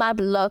plants might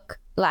look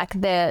like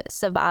they're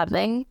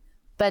surviving,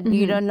 but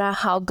you don't know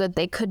how good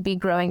they could be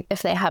growing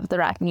if they have the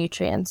right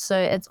nutrients. So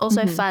it's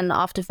also fun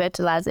after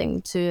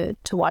fertilizing to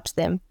watch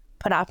them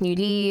put out new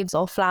leaves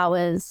or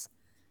flowers,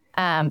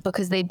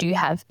 because they do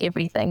have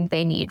everything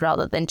they need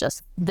rather than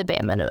just the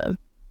bare minimum.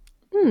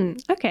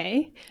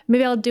 Okay.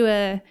 Maybe I'll do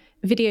a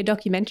video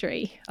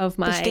documentary of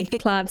my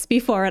plants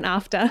before and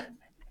after.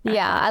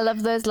 Yeah, I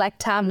love those like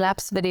time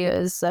lapse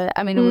videos. So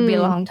I mean, it would be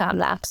a long time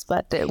lapse,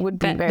 but it would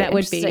be very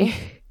interesting.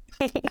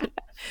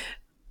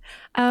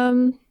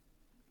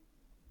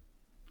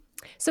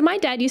 So my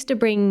dad used to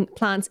bring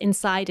plants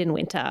inside in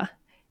winter.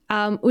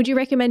 Would you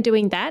recommend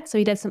doing that? So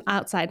he'd have some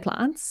outside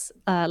plants,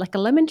 like a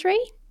lemon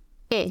tree,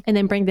 and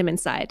then bring them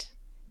inside.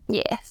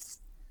 Yes.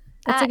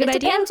 That's a good idea. It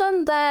depends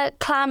on the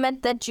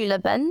climate that you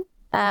live in.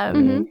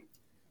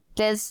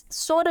 There's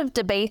sort of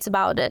debate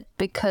about it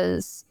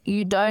because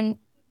you don't,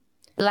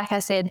 like I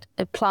said,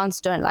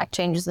 plants don't like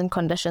changes in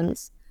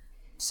conditions.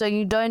 So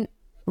you don't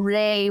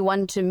really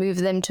want to move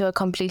them to a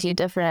completely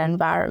different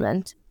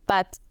environment.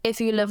 But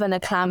if you live in a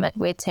climate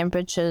where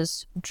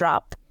temperatures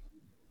drop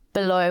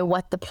below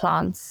what the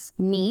plants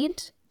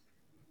need,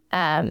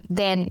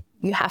 then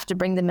you have to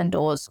bring them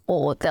indoors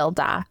or they'll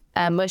die.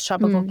 Most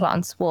tropical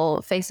plants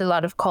will face a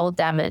lot of cold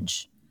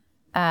damage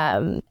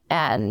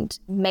and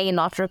may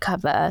not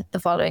recover the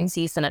following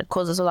season. It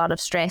causes a lot of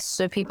stress.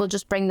 So people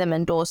just bring them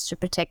indoors to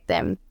protect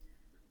them.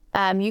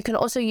 You can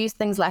also use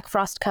things like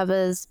frost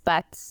covers,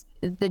 but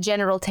the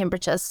general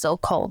temperature is still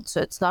cold,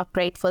 so it's not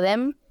great for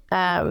them.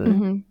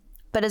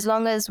 But as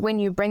long as when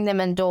you bring them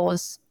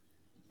indoors,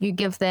 you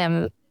give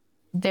them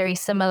very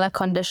similar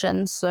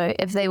conditions. So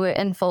if they were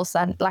in full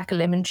sun, like a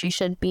lemon tree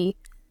should be,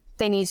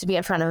 they need to be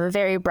in front of a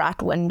very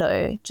bright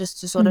window just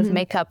to sort of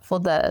make up for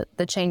the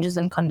changes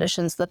in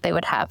conditions that they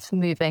would have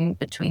moving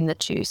between the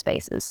two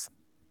spaces.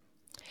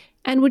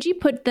 And would you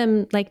put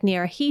them like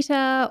near a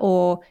heater,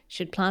 or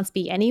should plants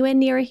be anywhere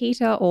near a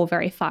heater or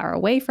very far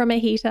away from a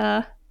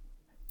heater?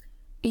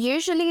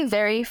 Usually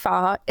very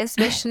far,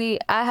 especially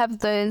I have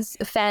those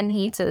fan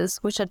heaters,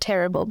 which are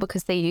terrible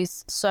because they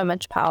use so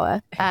much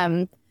power.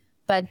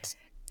 But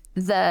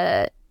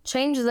the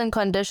changes in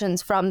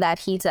conditions from that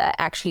heater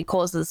actually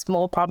causes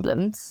more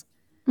problems.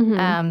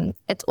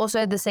 It's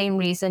also the same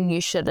reason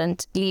you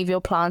shouldn't leave your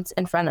plants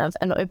in front of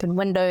an open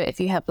window if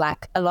you have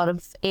like a lot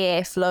of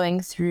air flowing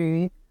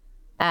through.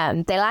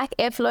 They like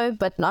airflow,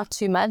 but not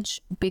too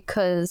much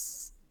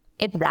because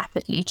it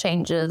rapidly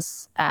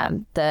changes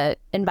the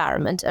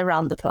environment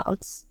around the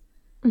plants.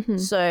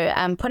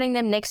 So putting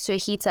them next to a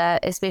heater,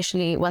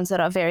 especially ones that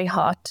are very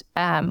hot,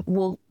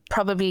 will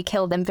probably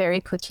kill them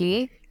very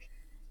quickly.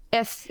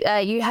 If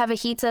you have a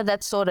heater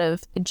that sort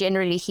of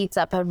generally heats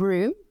up a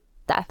room,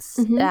 that's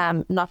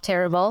not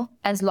terrible,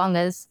 as long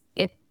as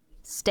it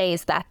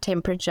stays that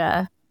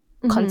temperature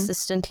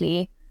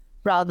consistently,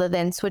 rather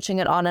than switching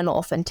it on and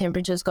off and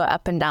temperatures go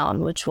up and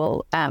down, which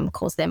will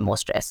cause them more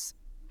stress.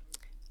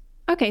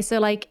 Okay, so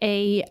like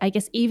I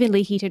guess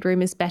evenly heated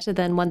room is better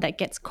than one that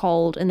gets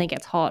cold and then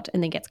gets hot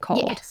and then gets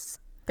cold. Yes,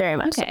 very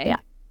much so, yeah.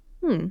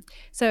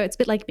 So it's a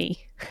bit like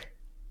me.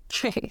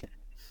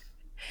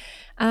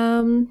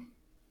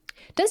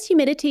 Does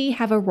humidity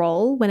have a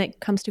role when it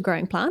comes to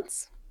growing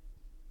plants?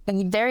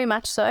 Very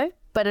much so,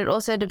 but it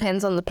also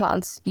depends on the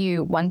plants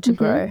you want to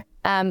grow.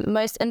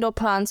 Most indoor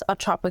plants are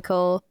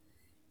tropical.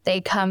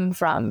 They come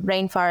from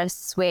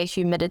rainforests where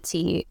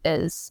humidity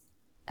is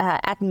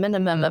at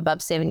minimum above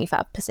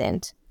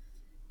 75%.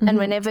 And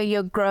whenever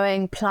you're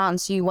growing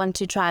plants, you want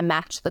to try and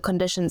match the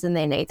conditions in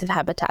their native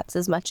habitats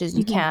as much as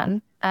you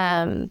can.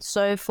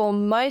 So for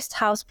most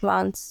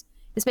houseplants,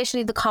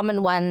 especially the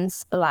common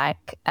ones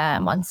like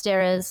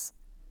monsteras,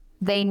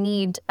 they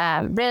need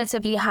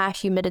relatively high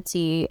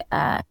humidity.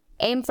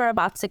 Aim for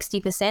about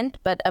 60%,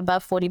 but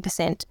above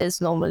 40% is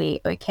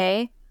normally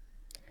okay.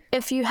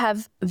 If you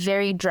have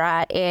very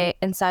dry air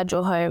inside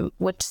your home,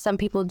 which some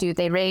people do,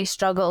 they really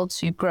struggle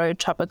to grow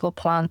tropical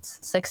plants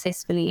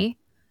successfully.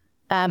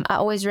 I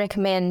always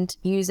recommend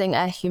using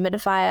a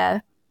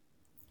humidifier.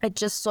 It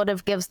just sort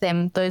of gives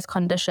them those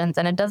conditions,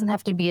 and it doesn't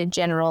have to be a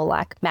general,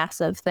 like,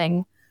 massive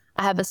thing.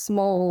 I have a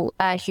small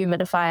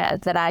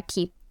humidifier that I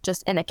keep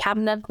just in a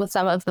cabinet with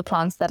some of the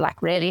plants that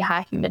like really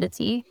high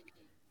humidity,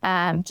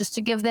 just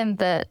to give them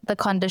the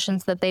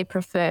conditions that they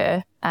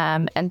prefer,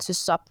 and to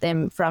stop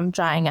them from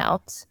drying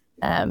out.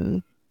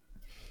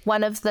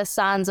 One of the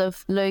signs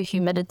of low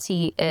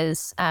humidity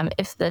is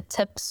if the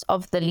tips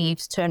of the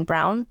leaves turn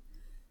brown,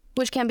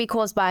 which can be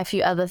caused by a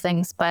few other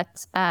things.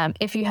 But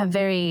if you have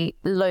very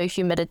low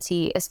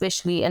humidity,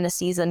 especially in a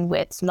season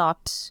where it's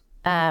not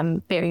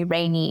very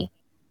rainy,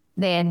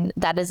 then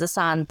that is a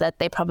sign that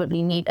they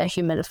probably need a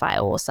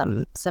humidifier or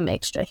some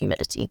extra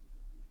humidity.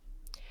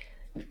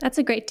 That's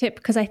a great tip,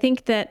 because I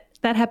think that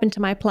happened to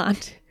my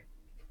plant.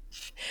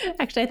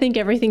 Actually, I think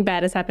everything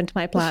bad has happened to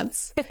my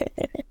plants.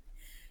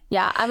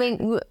 Yeah, I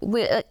mean,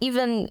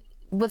 even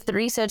with the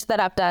research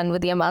that I've done,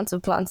 with the amounts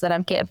of plants that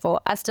I've cared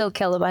for, I still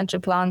kill a bunch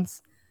of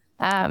plants.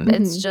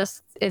 It's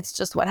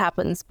just what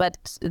happens.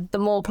 But the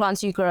more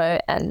plants you grow,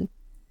 and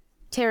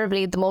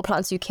terribly, the more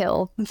plants you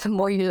kill, the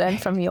more you learn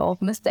from your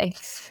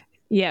mistakes.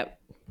 Yep.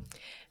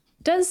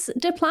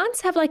 Do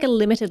plants have like a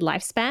limited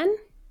lifespan?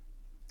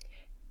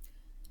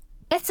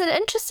 It's an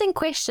interesting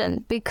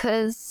question,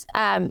 because,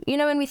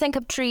 when we think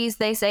of trees,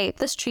 they say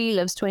this tree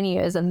lives 20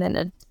 years and then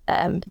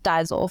it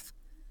dies off.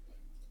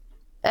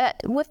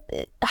 With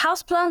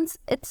houseplants,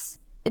 it's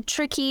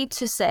tricky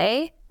to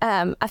say.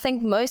 I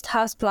think most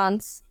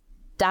houseplants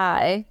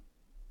die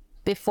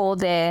before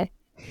their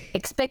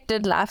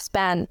expected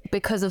lifespan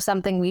because of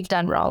something we've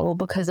done wrong, or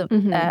because of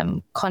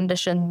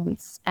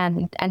conditions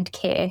and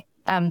care,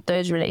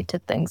 those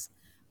related things.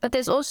 But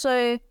there's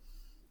also,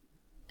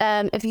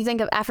 if you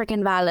think of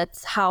African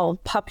violets, how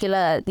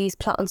popular these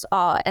plants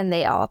are, and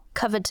they are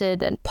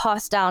coveted and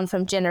passed down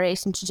from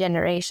generation to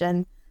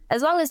generation.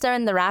 As long as they're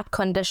in the right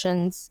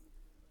conditions,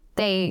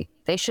 they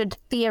should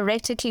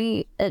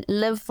theoretically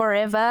live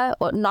forever,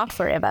 or not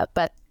forever,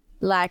 but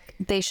like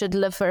they should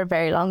live for a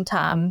very long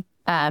time,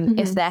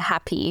 if they're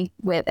happy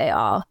where they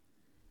are.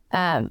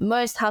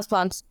 Most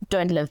houseplants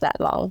don't live that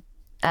long,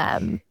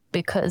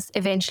 because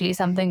eventually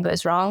something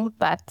goes wrong,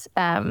 but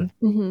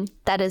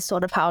that is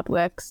sort of how it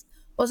works.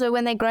 Also,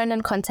 when they're grown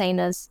in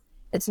containers,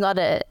 it's not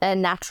a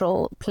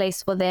natural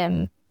place for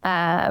them.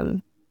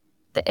 They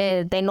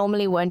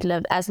normally won't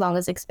live as long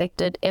as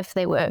expected if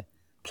they were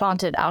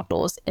planted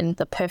outdoors in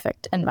the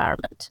perfect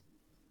environment.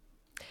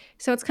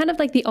 So it's kind of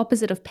like the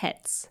opposite of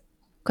pets,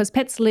 because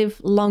pets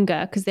live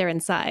longer because they're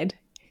inside.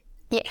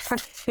 Yeah.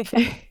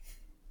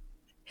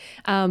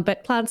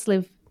 But plants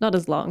live not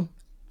as long.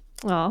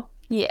 Oh,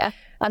 yeah,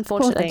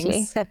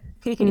 unfortunately.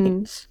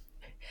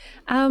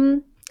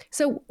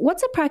 So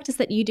what's a practice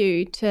that you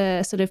do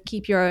to sort of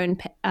keep your own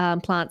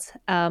plants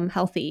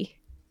healthy?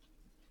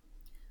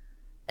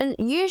 And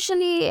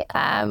usually,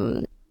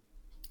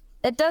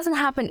 it doesn't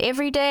happen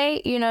every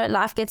day.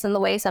 Life gets in the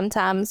way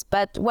sometimes.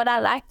 But what I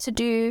like to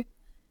do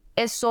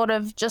is sort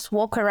of just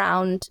walk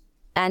around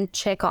and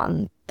check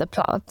on the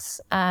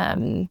plants.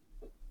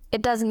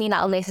 It doesn't mean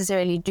I'll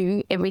necessarily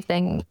do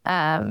everything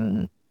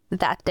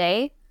that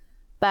day.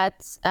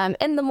 But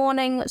in the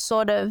morning,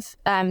 sort of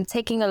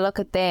taking a look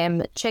at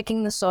them,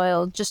 checking the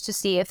soil just to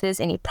see if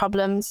there's any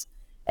problems.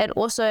 It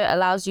also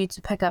allows you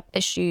to pick up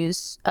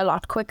issues a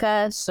lot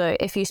quicker. So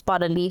if you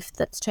spot a leaf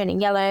that's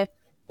turning yellow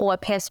or a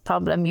pest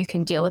problem, you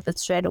can deal with it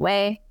straight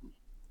away.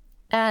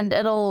 And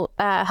it'll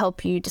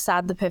help you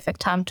decide the perfect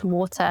time to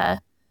water.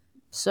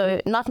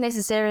 So not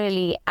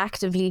necessarily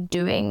actively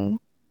doing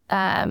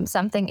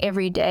something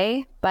every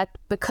day, but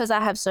because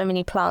I have so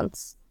many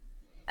plants,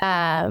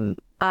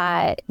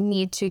 I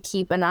need to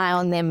keep an eye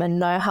on them and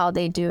know how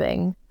they're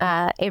doing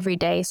every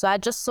day. So I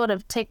just sort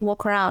of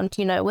walk around,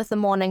 with the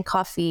morning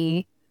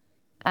coffee,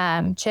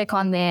 check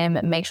on them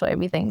and make sure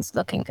everything's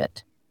looking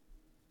good.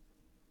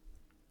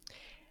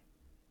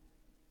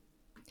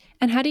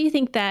 And how do you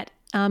think that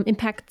how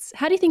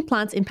do you think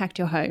plants impact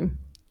your home?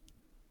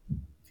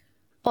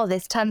 Oh,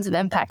 there's tons of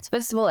impacts.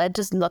 First of all, it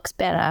just looks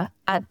better.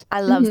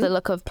 I love the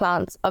look of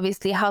plants.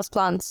 Obviously,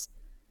 houseplants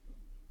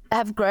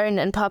have grown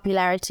in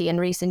popularity in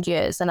recent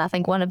years. And I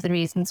think one of the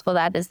reasons for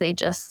that is they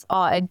just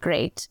are a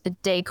great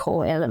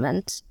decor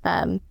element.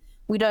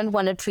 We don't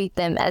want to treat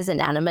them as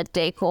inanimate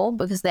decor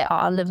because they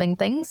are living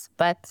things,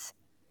 but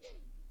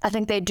I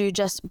think they do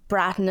just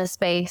brighten a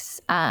space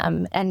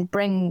and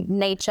bring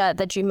nature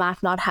that you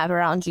might not have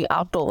around you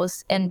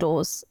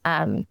indoors,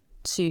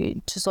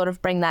 to sort of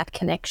bring that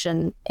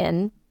connection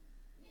in.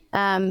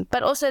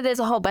 But also there's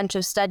a whole bunch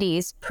of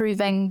studies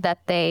proving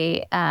that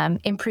they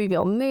improve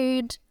your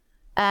mood.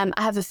 I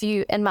have a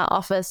few in my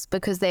office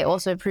because they're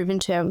also proven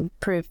to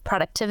improve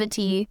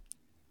productivity.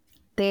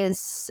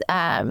 There's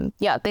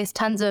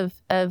tons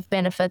of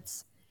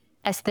benefits,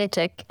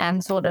 aesthetic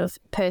and sort of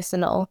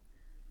personal.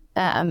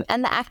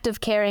 And the act of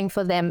caring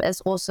for them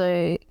is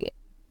also,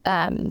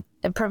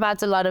 it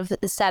provides a lot of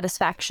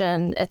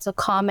satisfaction. It's a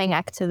calming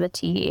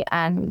activity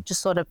and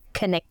just sort of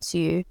connects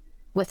you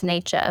with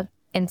nature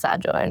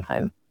inside your own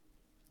home.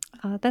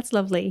 That's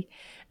lovely.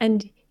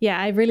 And yeah,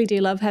 I really do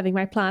love having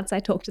my plants. I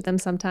talk to them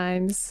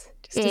sometimes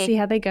just to see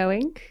how they're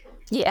going.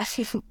 Yeah.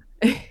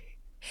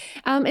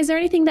 Is there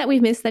anything that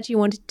we've missed that you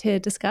wanted to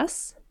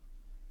discuss?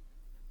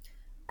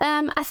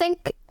 I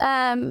think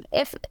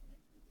if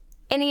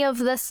any of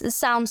this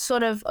sounds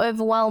sort of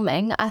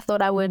overwhelming, I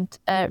thought I would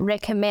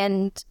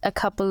recommend a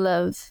couple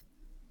of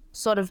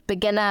sort of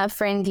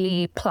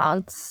beginner-friendly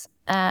plants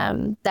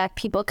that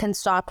people can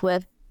start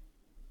with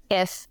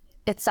if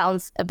it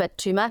sounds a bit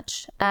too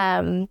much.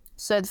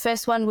 So the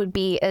first one would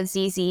be a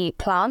ZZ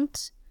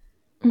plant.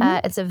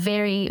 It's a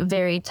very,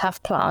 very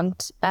tough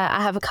plant.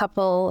 I have a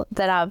couple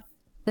that I've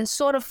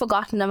sort of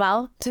forgotten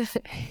about.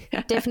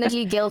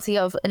 Definitely guilty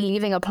of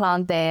leaving a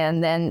plant there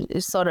and then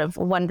sort of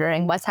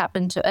wondering what's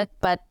happened to it.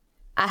 But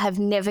I have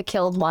never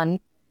killed one.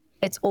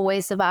 It's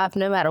always survived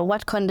no matter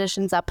what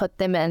conditions I put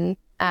them in.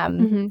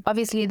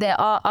 Obviously, there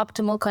are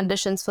optimal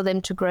conditions for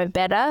them to grow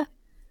better.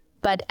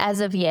 But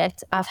as of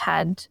yet, I've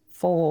had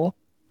for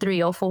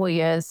 3 or 4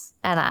 years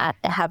and I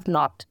have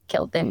not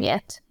killed them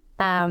yet.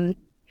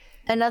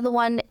 Another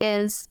one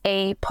is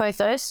a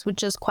pothos,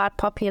 which is quite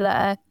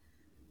popular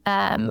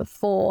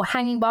for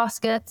hanging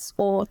baskets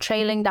or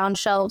trailing down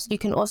shelves. You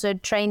can also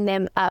train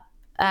them up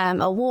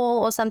a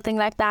wall or something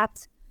like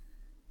that.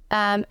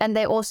 And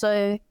they're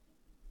also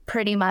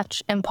pretty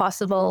much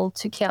impossible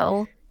to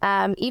kill.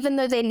 Even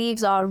though their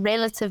leaves are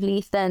relatively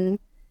thin,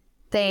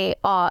 they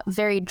are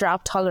very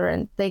drought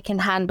tolerant. They can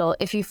handle,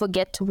 if you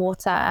forget to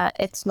water,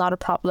 it's not a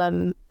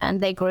problem,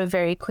 and they grow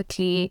very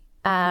quickly.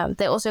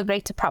 They're also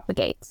great to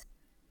propagate.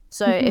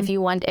 So if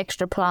you want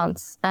extra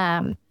plants,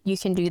 you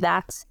can do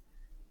that.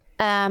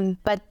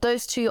 But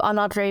those two are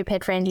not very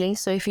pet friendly.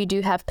 So if you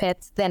do have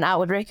pets, then I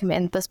would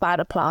recommend the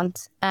spider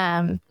plant.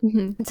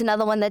 It's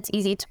another one that's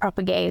easy to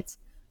propagate,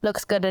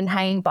 looks good in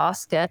hanging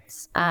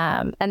baskets,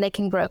 and they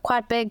can grow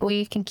quite big or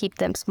you can keep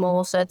them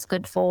small. So it's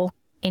good for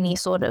any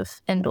sort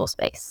of indoor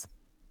space.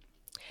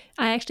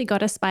 I actually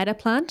got a spider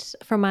plant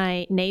from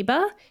my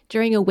neighbor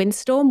during a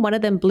windstorm. One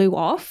of them blew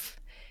off.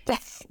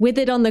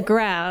 Withered on the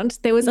ground.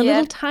 There was a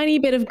little tiny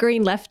bit of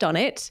green left on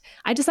it.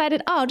 I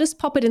decided, I'll just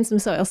pop it in some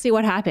soil, see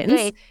what happens.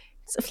 Great.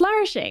 It's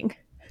flourishing.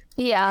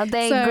 Yeah,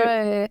 they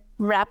grow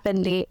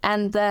rapidly.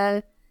 And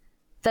the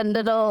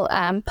little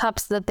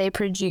pups that they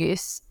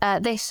produce,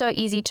 they're so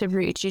easy to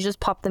root. You just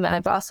pop them in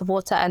a glass of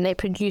water and they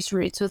produce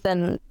roots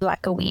within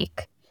like a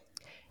week.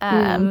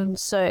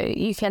 So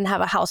you can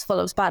have a house full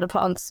of spider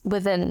plants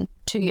within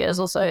 2 years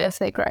or so if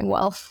they're growing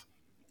well.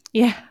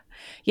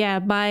 Yeah,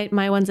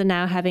 my ones are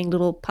now having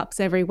little pups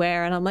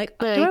everywhere, and I'm like,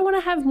 do I want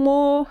to have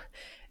more?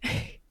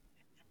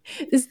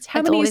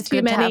 How many is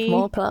too many? To have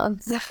more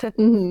plants.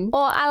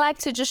 Or I like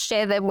to just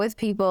share them with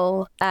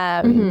people.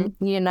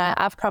 You know,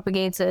 I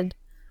propagate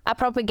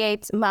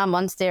my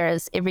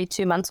monsteras every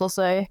 2 months or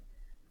so.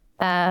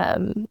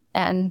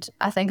 And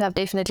I think I've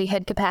definitely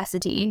hit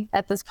capacity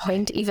at this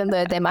point, even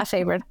though they're my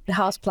favorite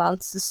house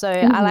plants. So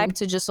I like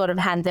to just sort of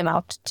hand them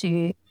out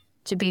to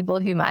people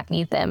who might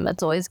need them.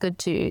 It's always good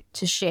to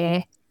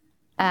share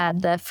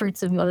the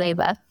fruits of your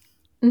labor.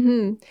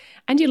 And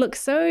it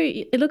looks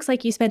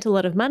like you spent a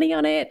lot of money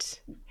on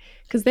it,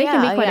 because they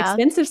can be quite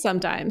expensive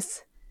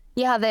sometimes.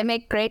 Yeah, they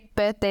make great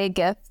birthday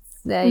gifts.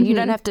 You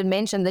don't have to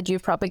mention that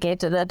you've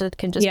propagated it. It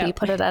can just be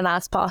put in a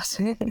nice pot.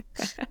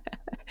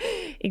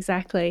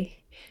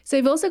 Exactly. So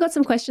we've also got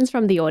some questions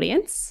from the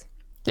audience.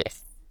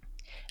 Yes.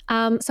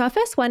 So our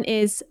first one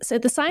is, so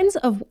the signs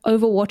of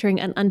overwatering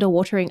and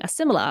underwatering are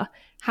similar.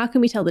 How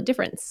can we tell the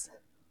difference?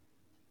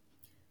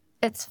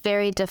 It's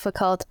very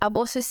difficult. I've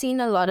also seen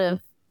a lot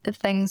of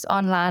things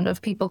online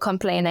of people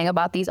complaining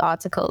about these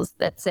articles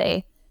that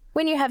say,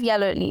 when you have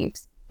yellow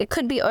leaves, it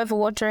could be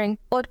overwatering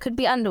or it could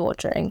be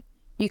underwatering.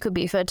 You could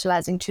be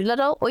fertilizing too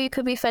little or you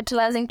could be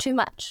fertilizing too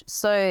much.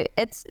 So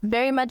it's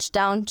very much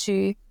down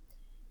to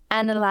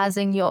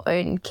analyzing your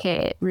own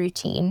care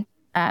routine.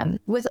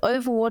 With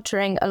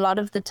overwatering, a lot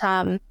of the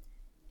time,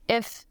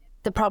 if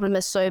the problem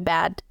is so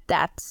bad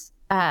that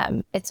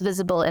it's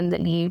visible in the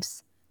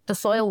leaves, the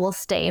soil will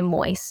stay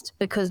moist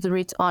because the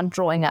roots aren't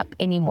drawing up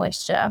any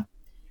moisture.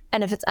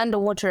 And if it's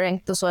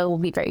underwatering, the soil will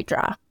be very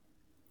dry.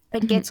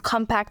 It gets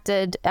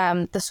compacted.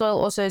 The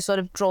soil also sort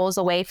of draws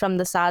away from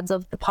the sides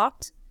of the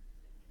pot.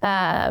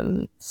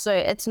 So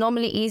it's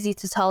normally easy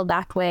to tell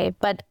that way.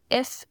 But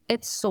if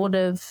it's sort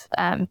of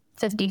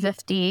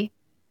 50-50,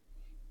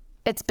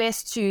 it's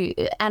best to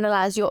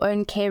analyze your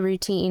own care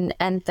routine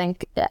and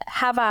think,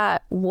 have I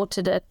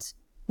watered it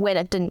when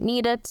it didn't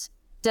need it?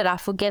 Did I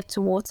forget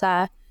to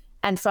water?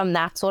 And from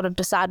that, sort of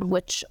decide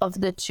which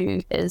of the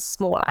two is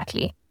more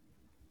likely.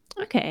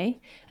 Okay,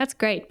 that's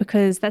great,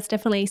 because that's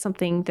definitely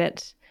something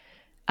that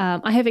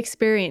I have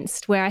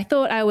experienced where I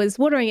thought I was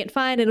watering it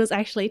fine and it was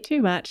actually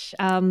too much.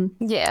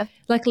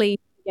 Luckily,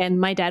 again,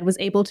 my dad was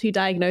able to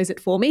diagnose it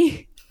for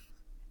me.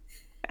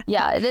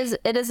 Yeah,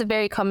 it is a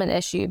very common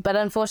issue, but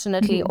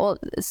unfortunately, all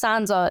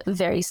signs are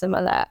very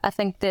similar. I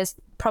think there's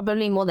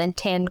probably more than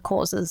 10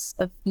 causes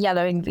of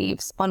yellowing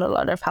leaves on a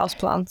lot of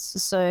houseplants.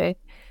 So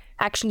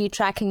actually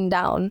tracking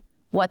down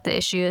what the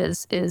issue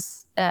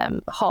is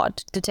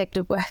hard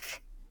detective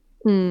work.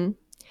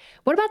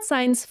 What about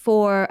signs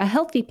for a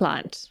healthy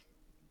plant?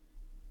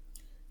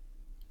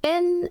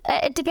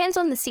 It depends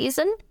on the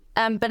season,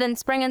 but in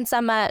spring and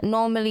summer,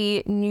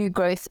 normally new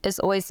growth is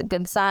always a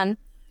good sign.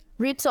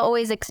 roots are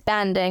always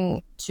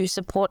expanding to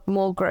support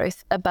more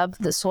growth above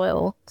the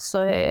soil.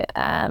 So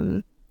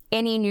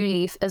any new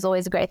leaf is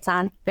always a great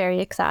sign. Very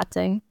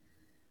exciting.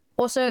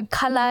 Also,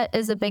 color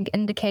is a big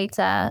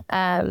indicator.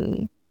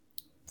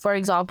 For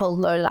example,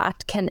 low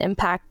light can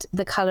impact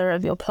the color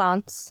of your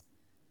plants.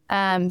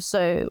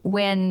 So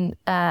when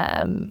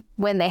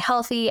they're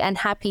healthy and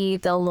happy,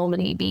 they'll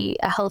normally be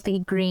a healthy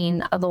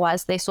green.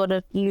 Otherwise, they sort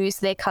of lose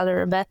their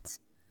color a bit.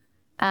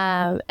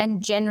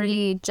 And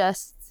generally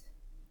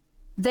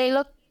they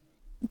look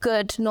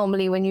good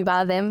normally when you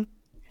buy them.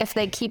 If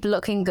they keep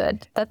looking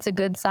good, that's a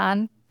good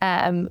sign.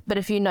 But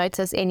if you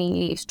notice any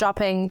leaves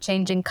dropping,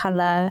 changing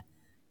color,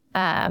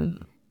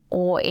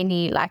 or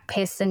any like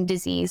pest and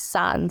disease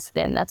signs,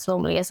 then that's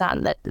normally a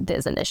sign that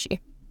there's an issue.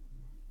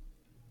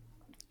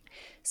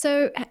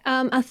 So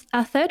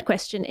our third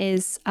question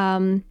is,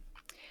 how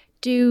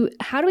do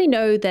we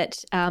know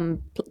that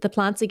the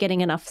plants are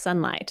getting enough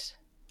sunlight?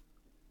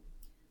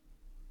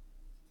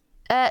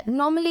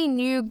 Normally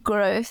new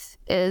growth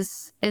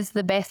is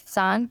the best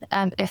sign.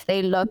 If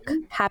they look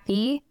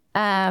happy.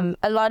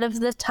 A lot of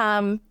the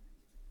time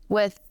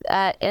with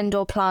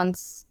indoor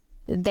plants,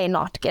 they're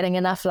not getting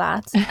enough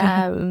light.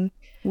 A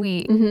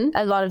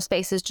lot of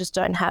spaces just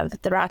don't have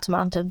the right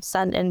amount of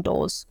sun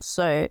indoors.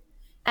 So,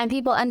 and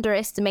people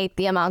underestimate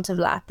the amount of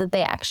light that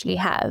they actually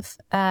have.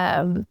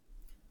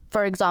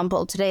 For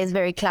example, today is a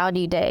very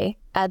cloudy day.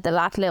 The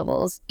light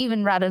levels,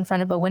 even right in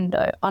front of a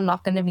window, are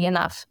not going to be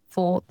enough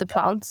for the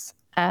plants.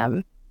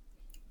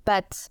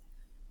 But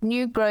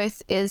new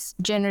growth is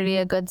generally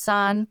a good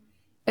sign.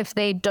 If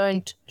they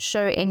don't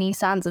show any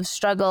signs of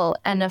struggle,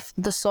 and if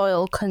the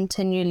soil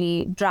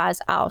continually dries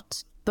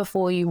out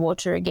before you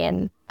water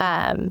again,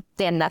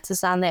 then that's a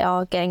sign they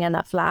are getting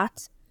enough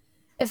light.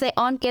 If they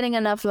aren't getting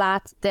enough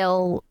light,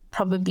 they'll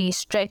probably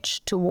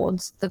stretch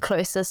towards the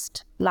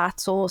closest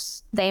light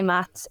source. They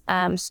might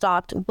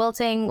start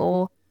wilting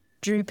or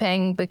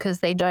drooping because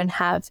they don't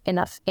have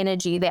enough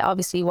energy. They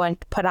obviously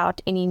won't put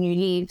out any new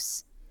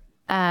leaves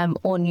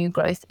or new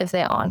growth if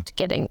they aren't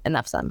getting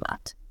enough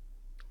sunlight.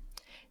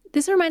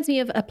 This reminds me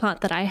of a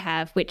plant that I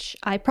have, which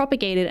I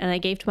propagated and I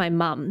gave to my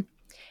mum.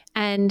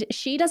 And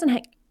she has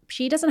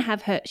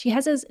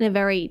us in a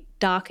very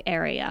dark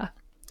area.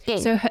 Yeah.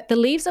 So the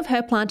leaves of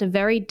her plant are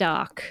very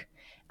dark,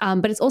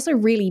 but it's also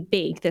really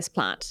big, this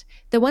plant.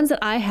 The ones that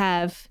I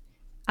have,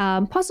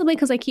 possibly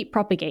because I keep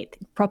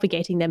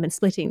propagating them and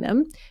splitting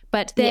them,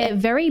 but they're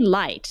very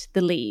light,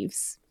 the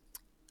leaves.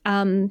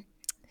 I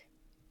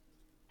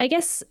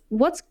guess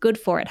what's good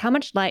for it? How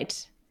much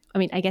light? I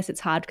mean, I guess it's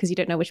hard because you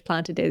don't know which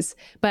plant it is,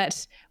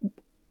 but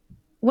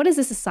what is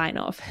this a sign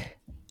of?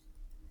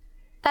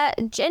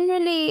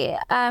 Generally,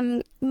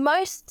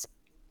 most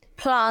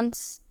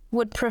plants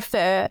would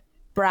prefer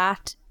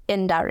bright,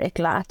 indirect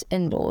light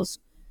indoors.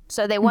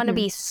 So they want to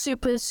be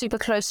super, super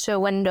close to a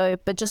window,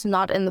 but just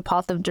not in the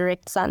path of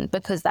direct sun,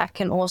 because that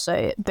can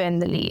also burn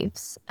the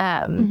leaves.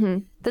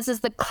 This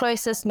is the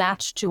closest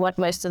match to what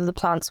most of the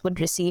plants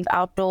would receive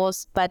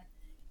outdoors. But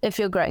if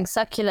you're growing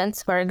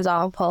succulents, for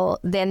example,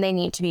 then they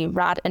need to be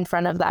right in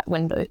front of that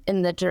window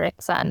in the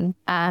direct sun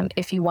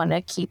if you want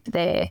to keep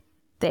their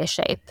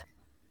shape.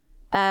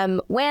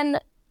 When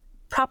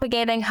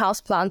propagating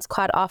houseplants,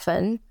 quite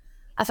often,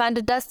 I find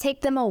it does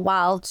take them a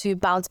while to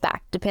bounce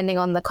back depending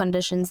on the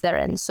conditions they're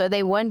in. So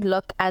they won't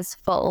look as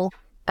full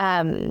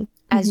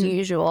as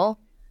usual.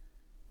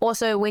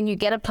 Also, when you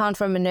get a plant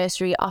from a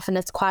nursery, often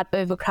it's quite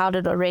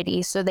overcrowded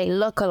already, so they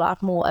look a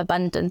lot more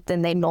abundant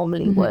than they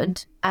normally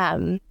would.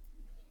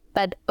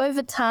 But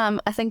over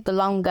time, I think the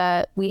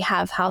longer we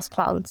have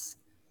houseplants,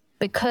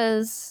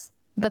 because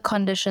the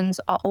conditions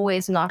are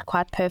always not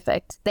quite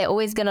perfect, they're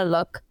always going to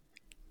look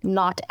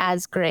not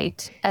as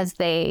great as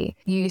they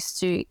used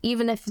to,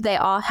 even if they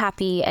are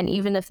happy and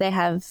even if they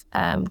have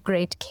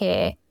great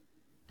care.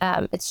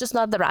 It's just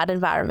not the right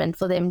environment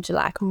for them to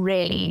like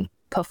really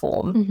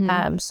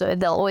perform. So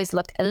they'll always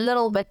look a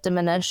little bit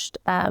diminished.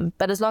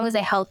 But as long as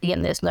they're healthy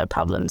and there's no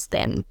problems,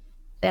 then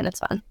it's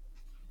fine.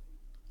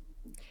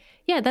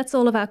 Yeah, that's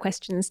all of our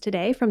questions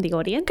today from the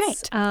audience.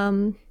 Great.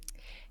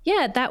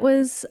 That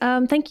was,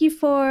 thank you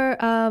for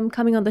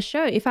coming on the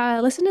show. If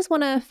our listeners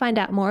want to find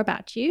out more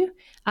about you,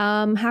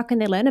 how can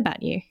they learn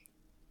about you?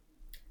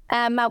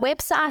 My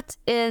website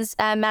is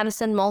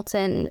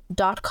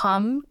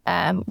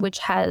madisonmoulton.com, which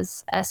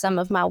has some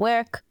of my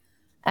work,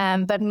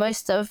 but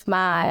most of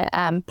my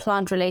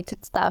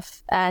plant-related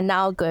stuff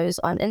now goes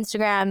on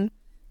Instagram,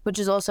 which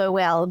is also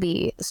where I'll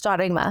be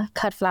starting my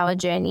cut flower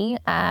journey,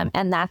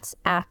 and that's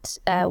at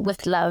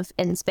With Love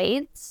in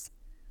Spades.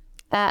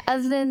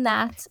 Other than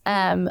that,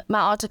 my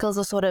articles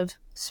are sort of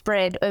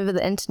spread over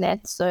the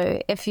internet, so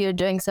if you're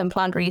doing some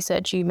plant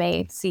research, you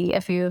may see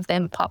a few of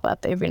them pop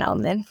up every now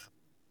and then.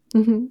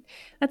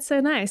 That's so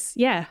nice.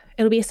 Yeah,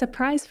 it'll be a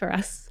surprise for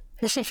us.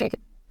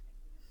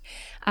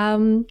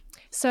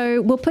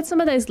 So we'll put some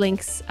of those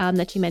links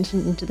that you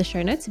mentioned into the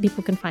show notes so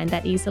people can find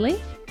that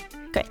easily.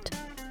 Great.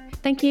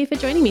 Thank you for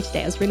joining me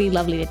today. It was really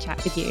lovely to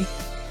chat with you.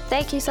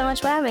 Thank you so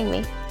much for having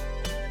me.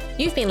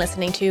 You've been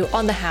listening to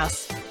On the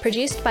House,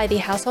 produced by the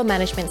Household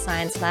Management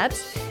Science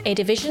Labs, a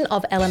division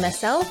of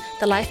LMSL,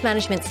 the Life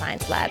Management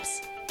Science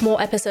Labs. More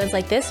episodes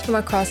like this from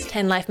across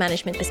 10 life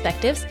management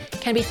perspectives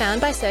can be found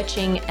by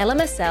searching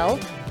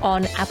LMSL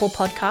on Apple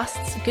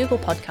Podcasts, Google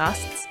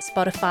Podcasts,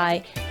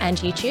 Spotify, and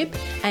YouTube,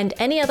 and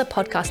any other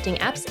podcasting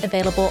apps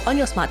available on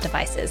your smart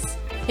devices.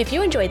 If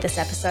you enjoyed this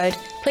episode,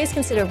 please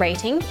consider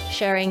rating,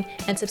 sharing,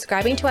 and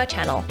subscribing to our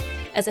channel,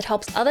 as it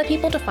helps other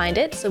people to find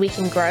it so we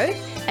can grow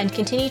and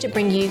continue to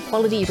bring you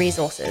quality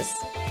resources.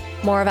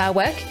 More of our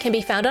work can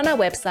be found on our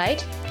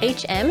website,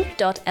 hm.lmsl.net,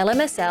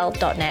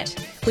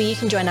 where you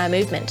can join our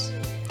movement.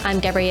 I'm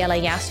Gabriella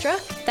Yastra.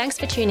 Thanks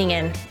for tuning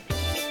in.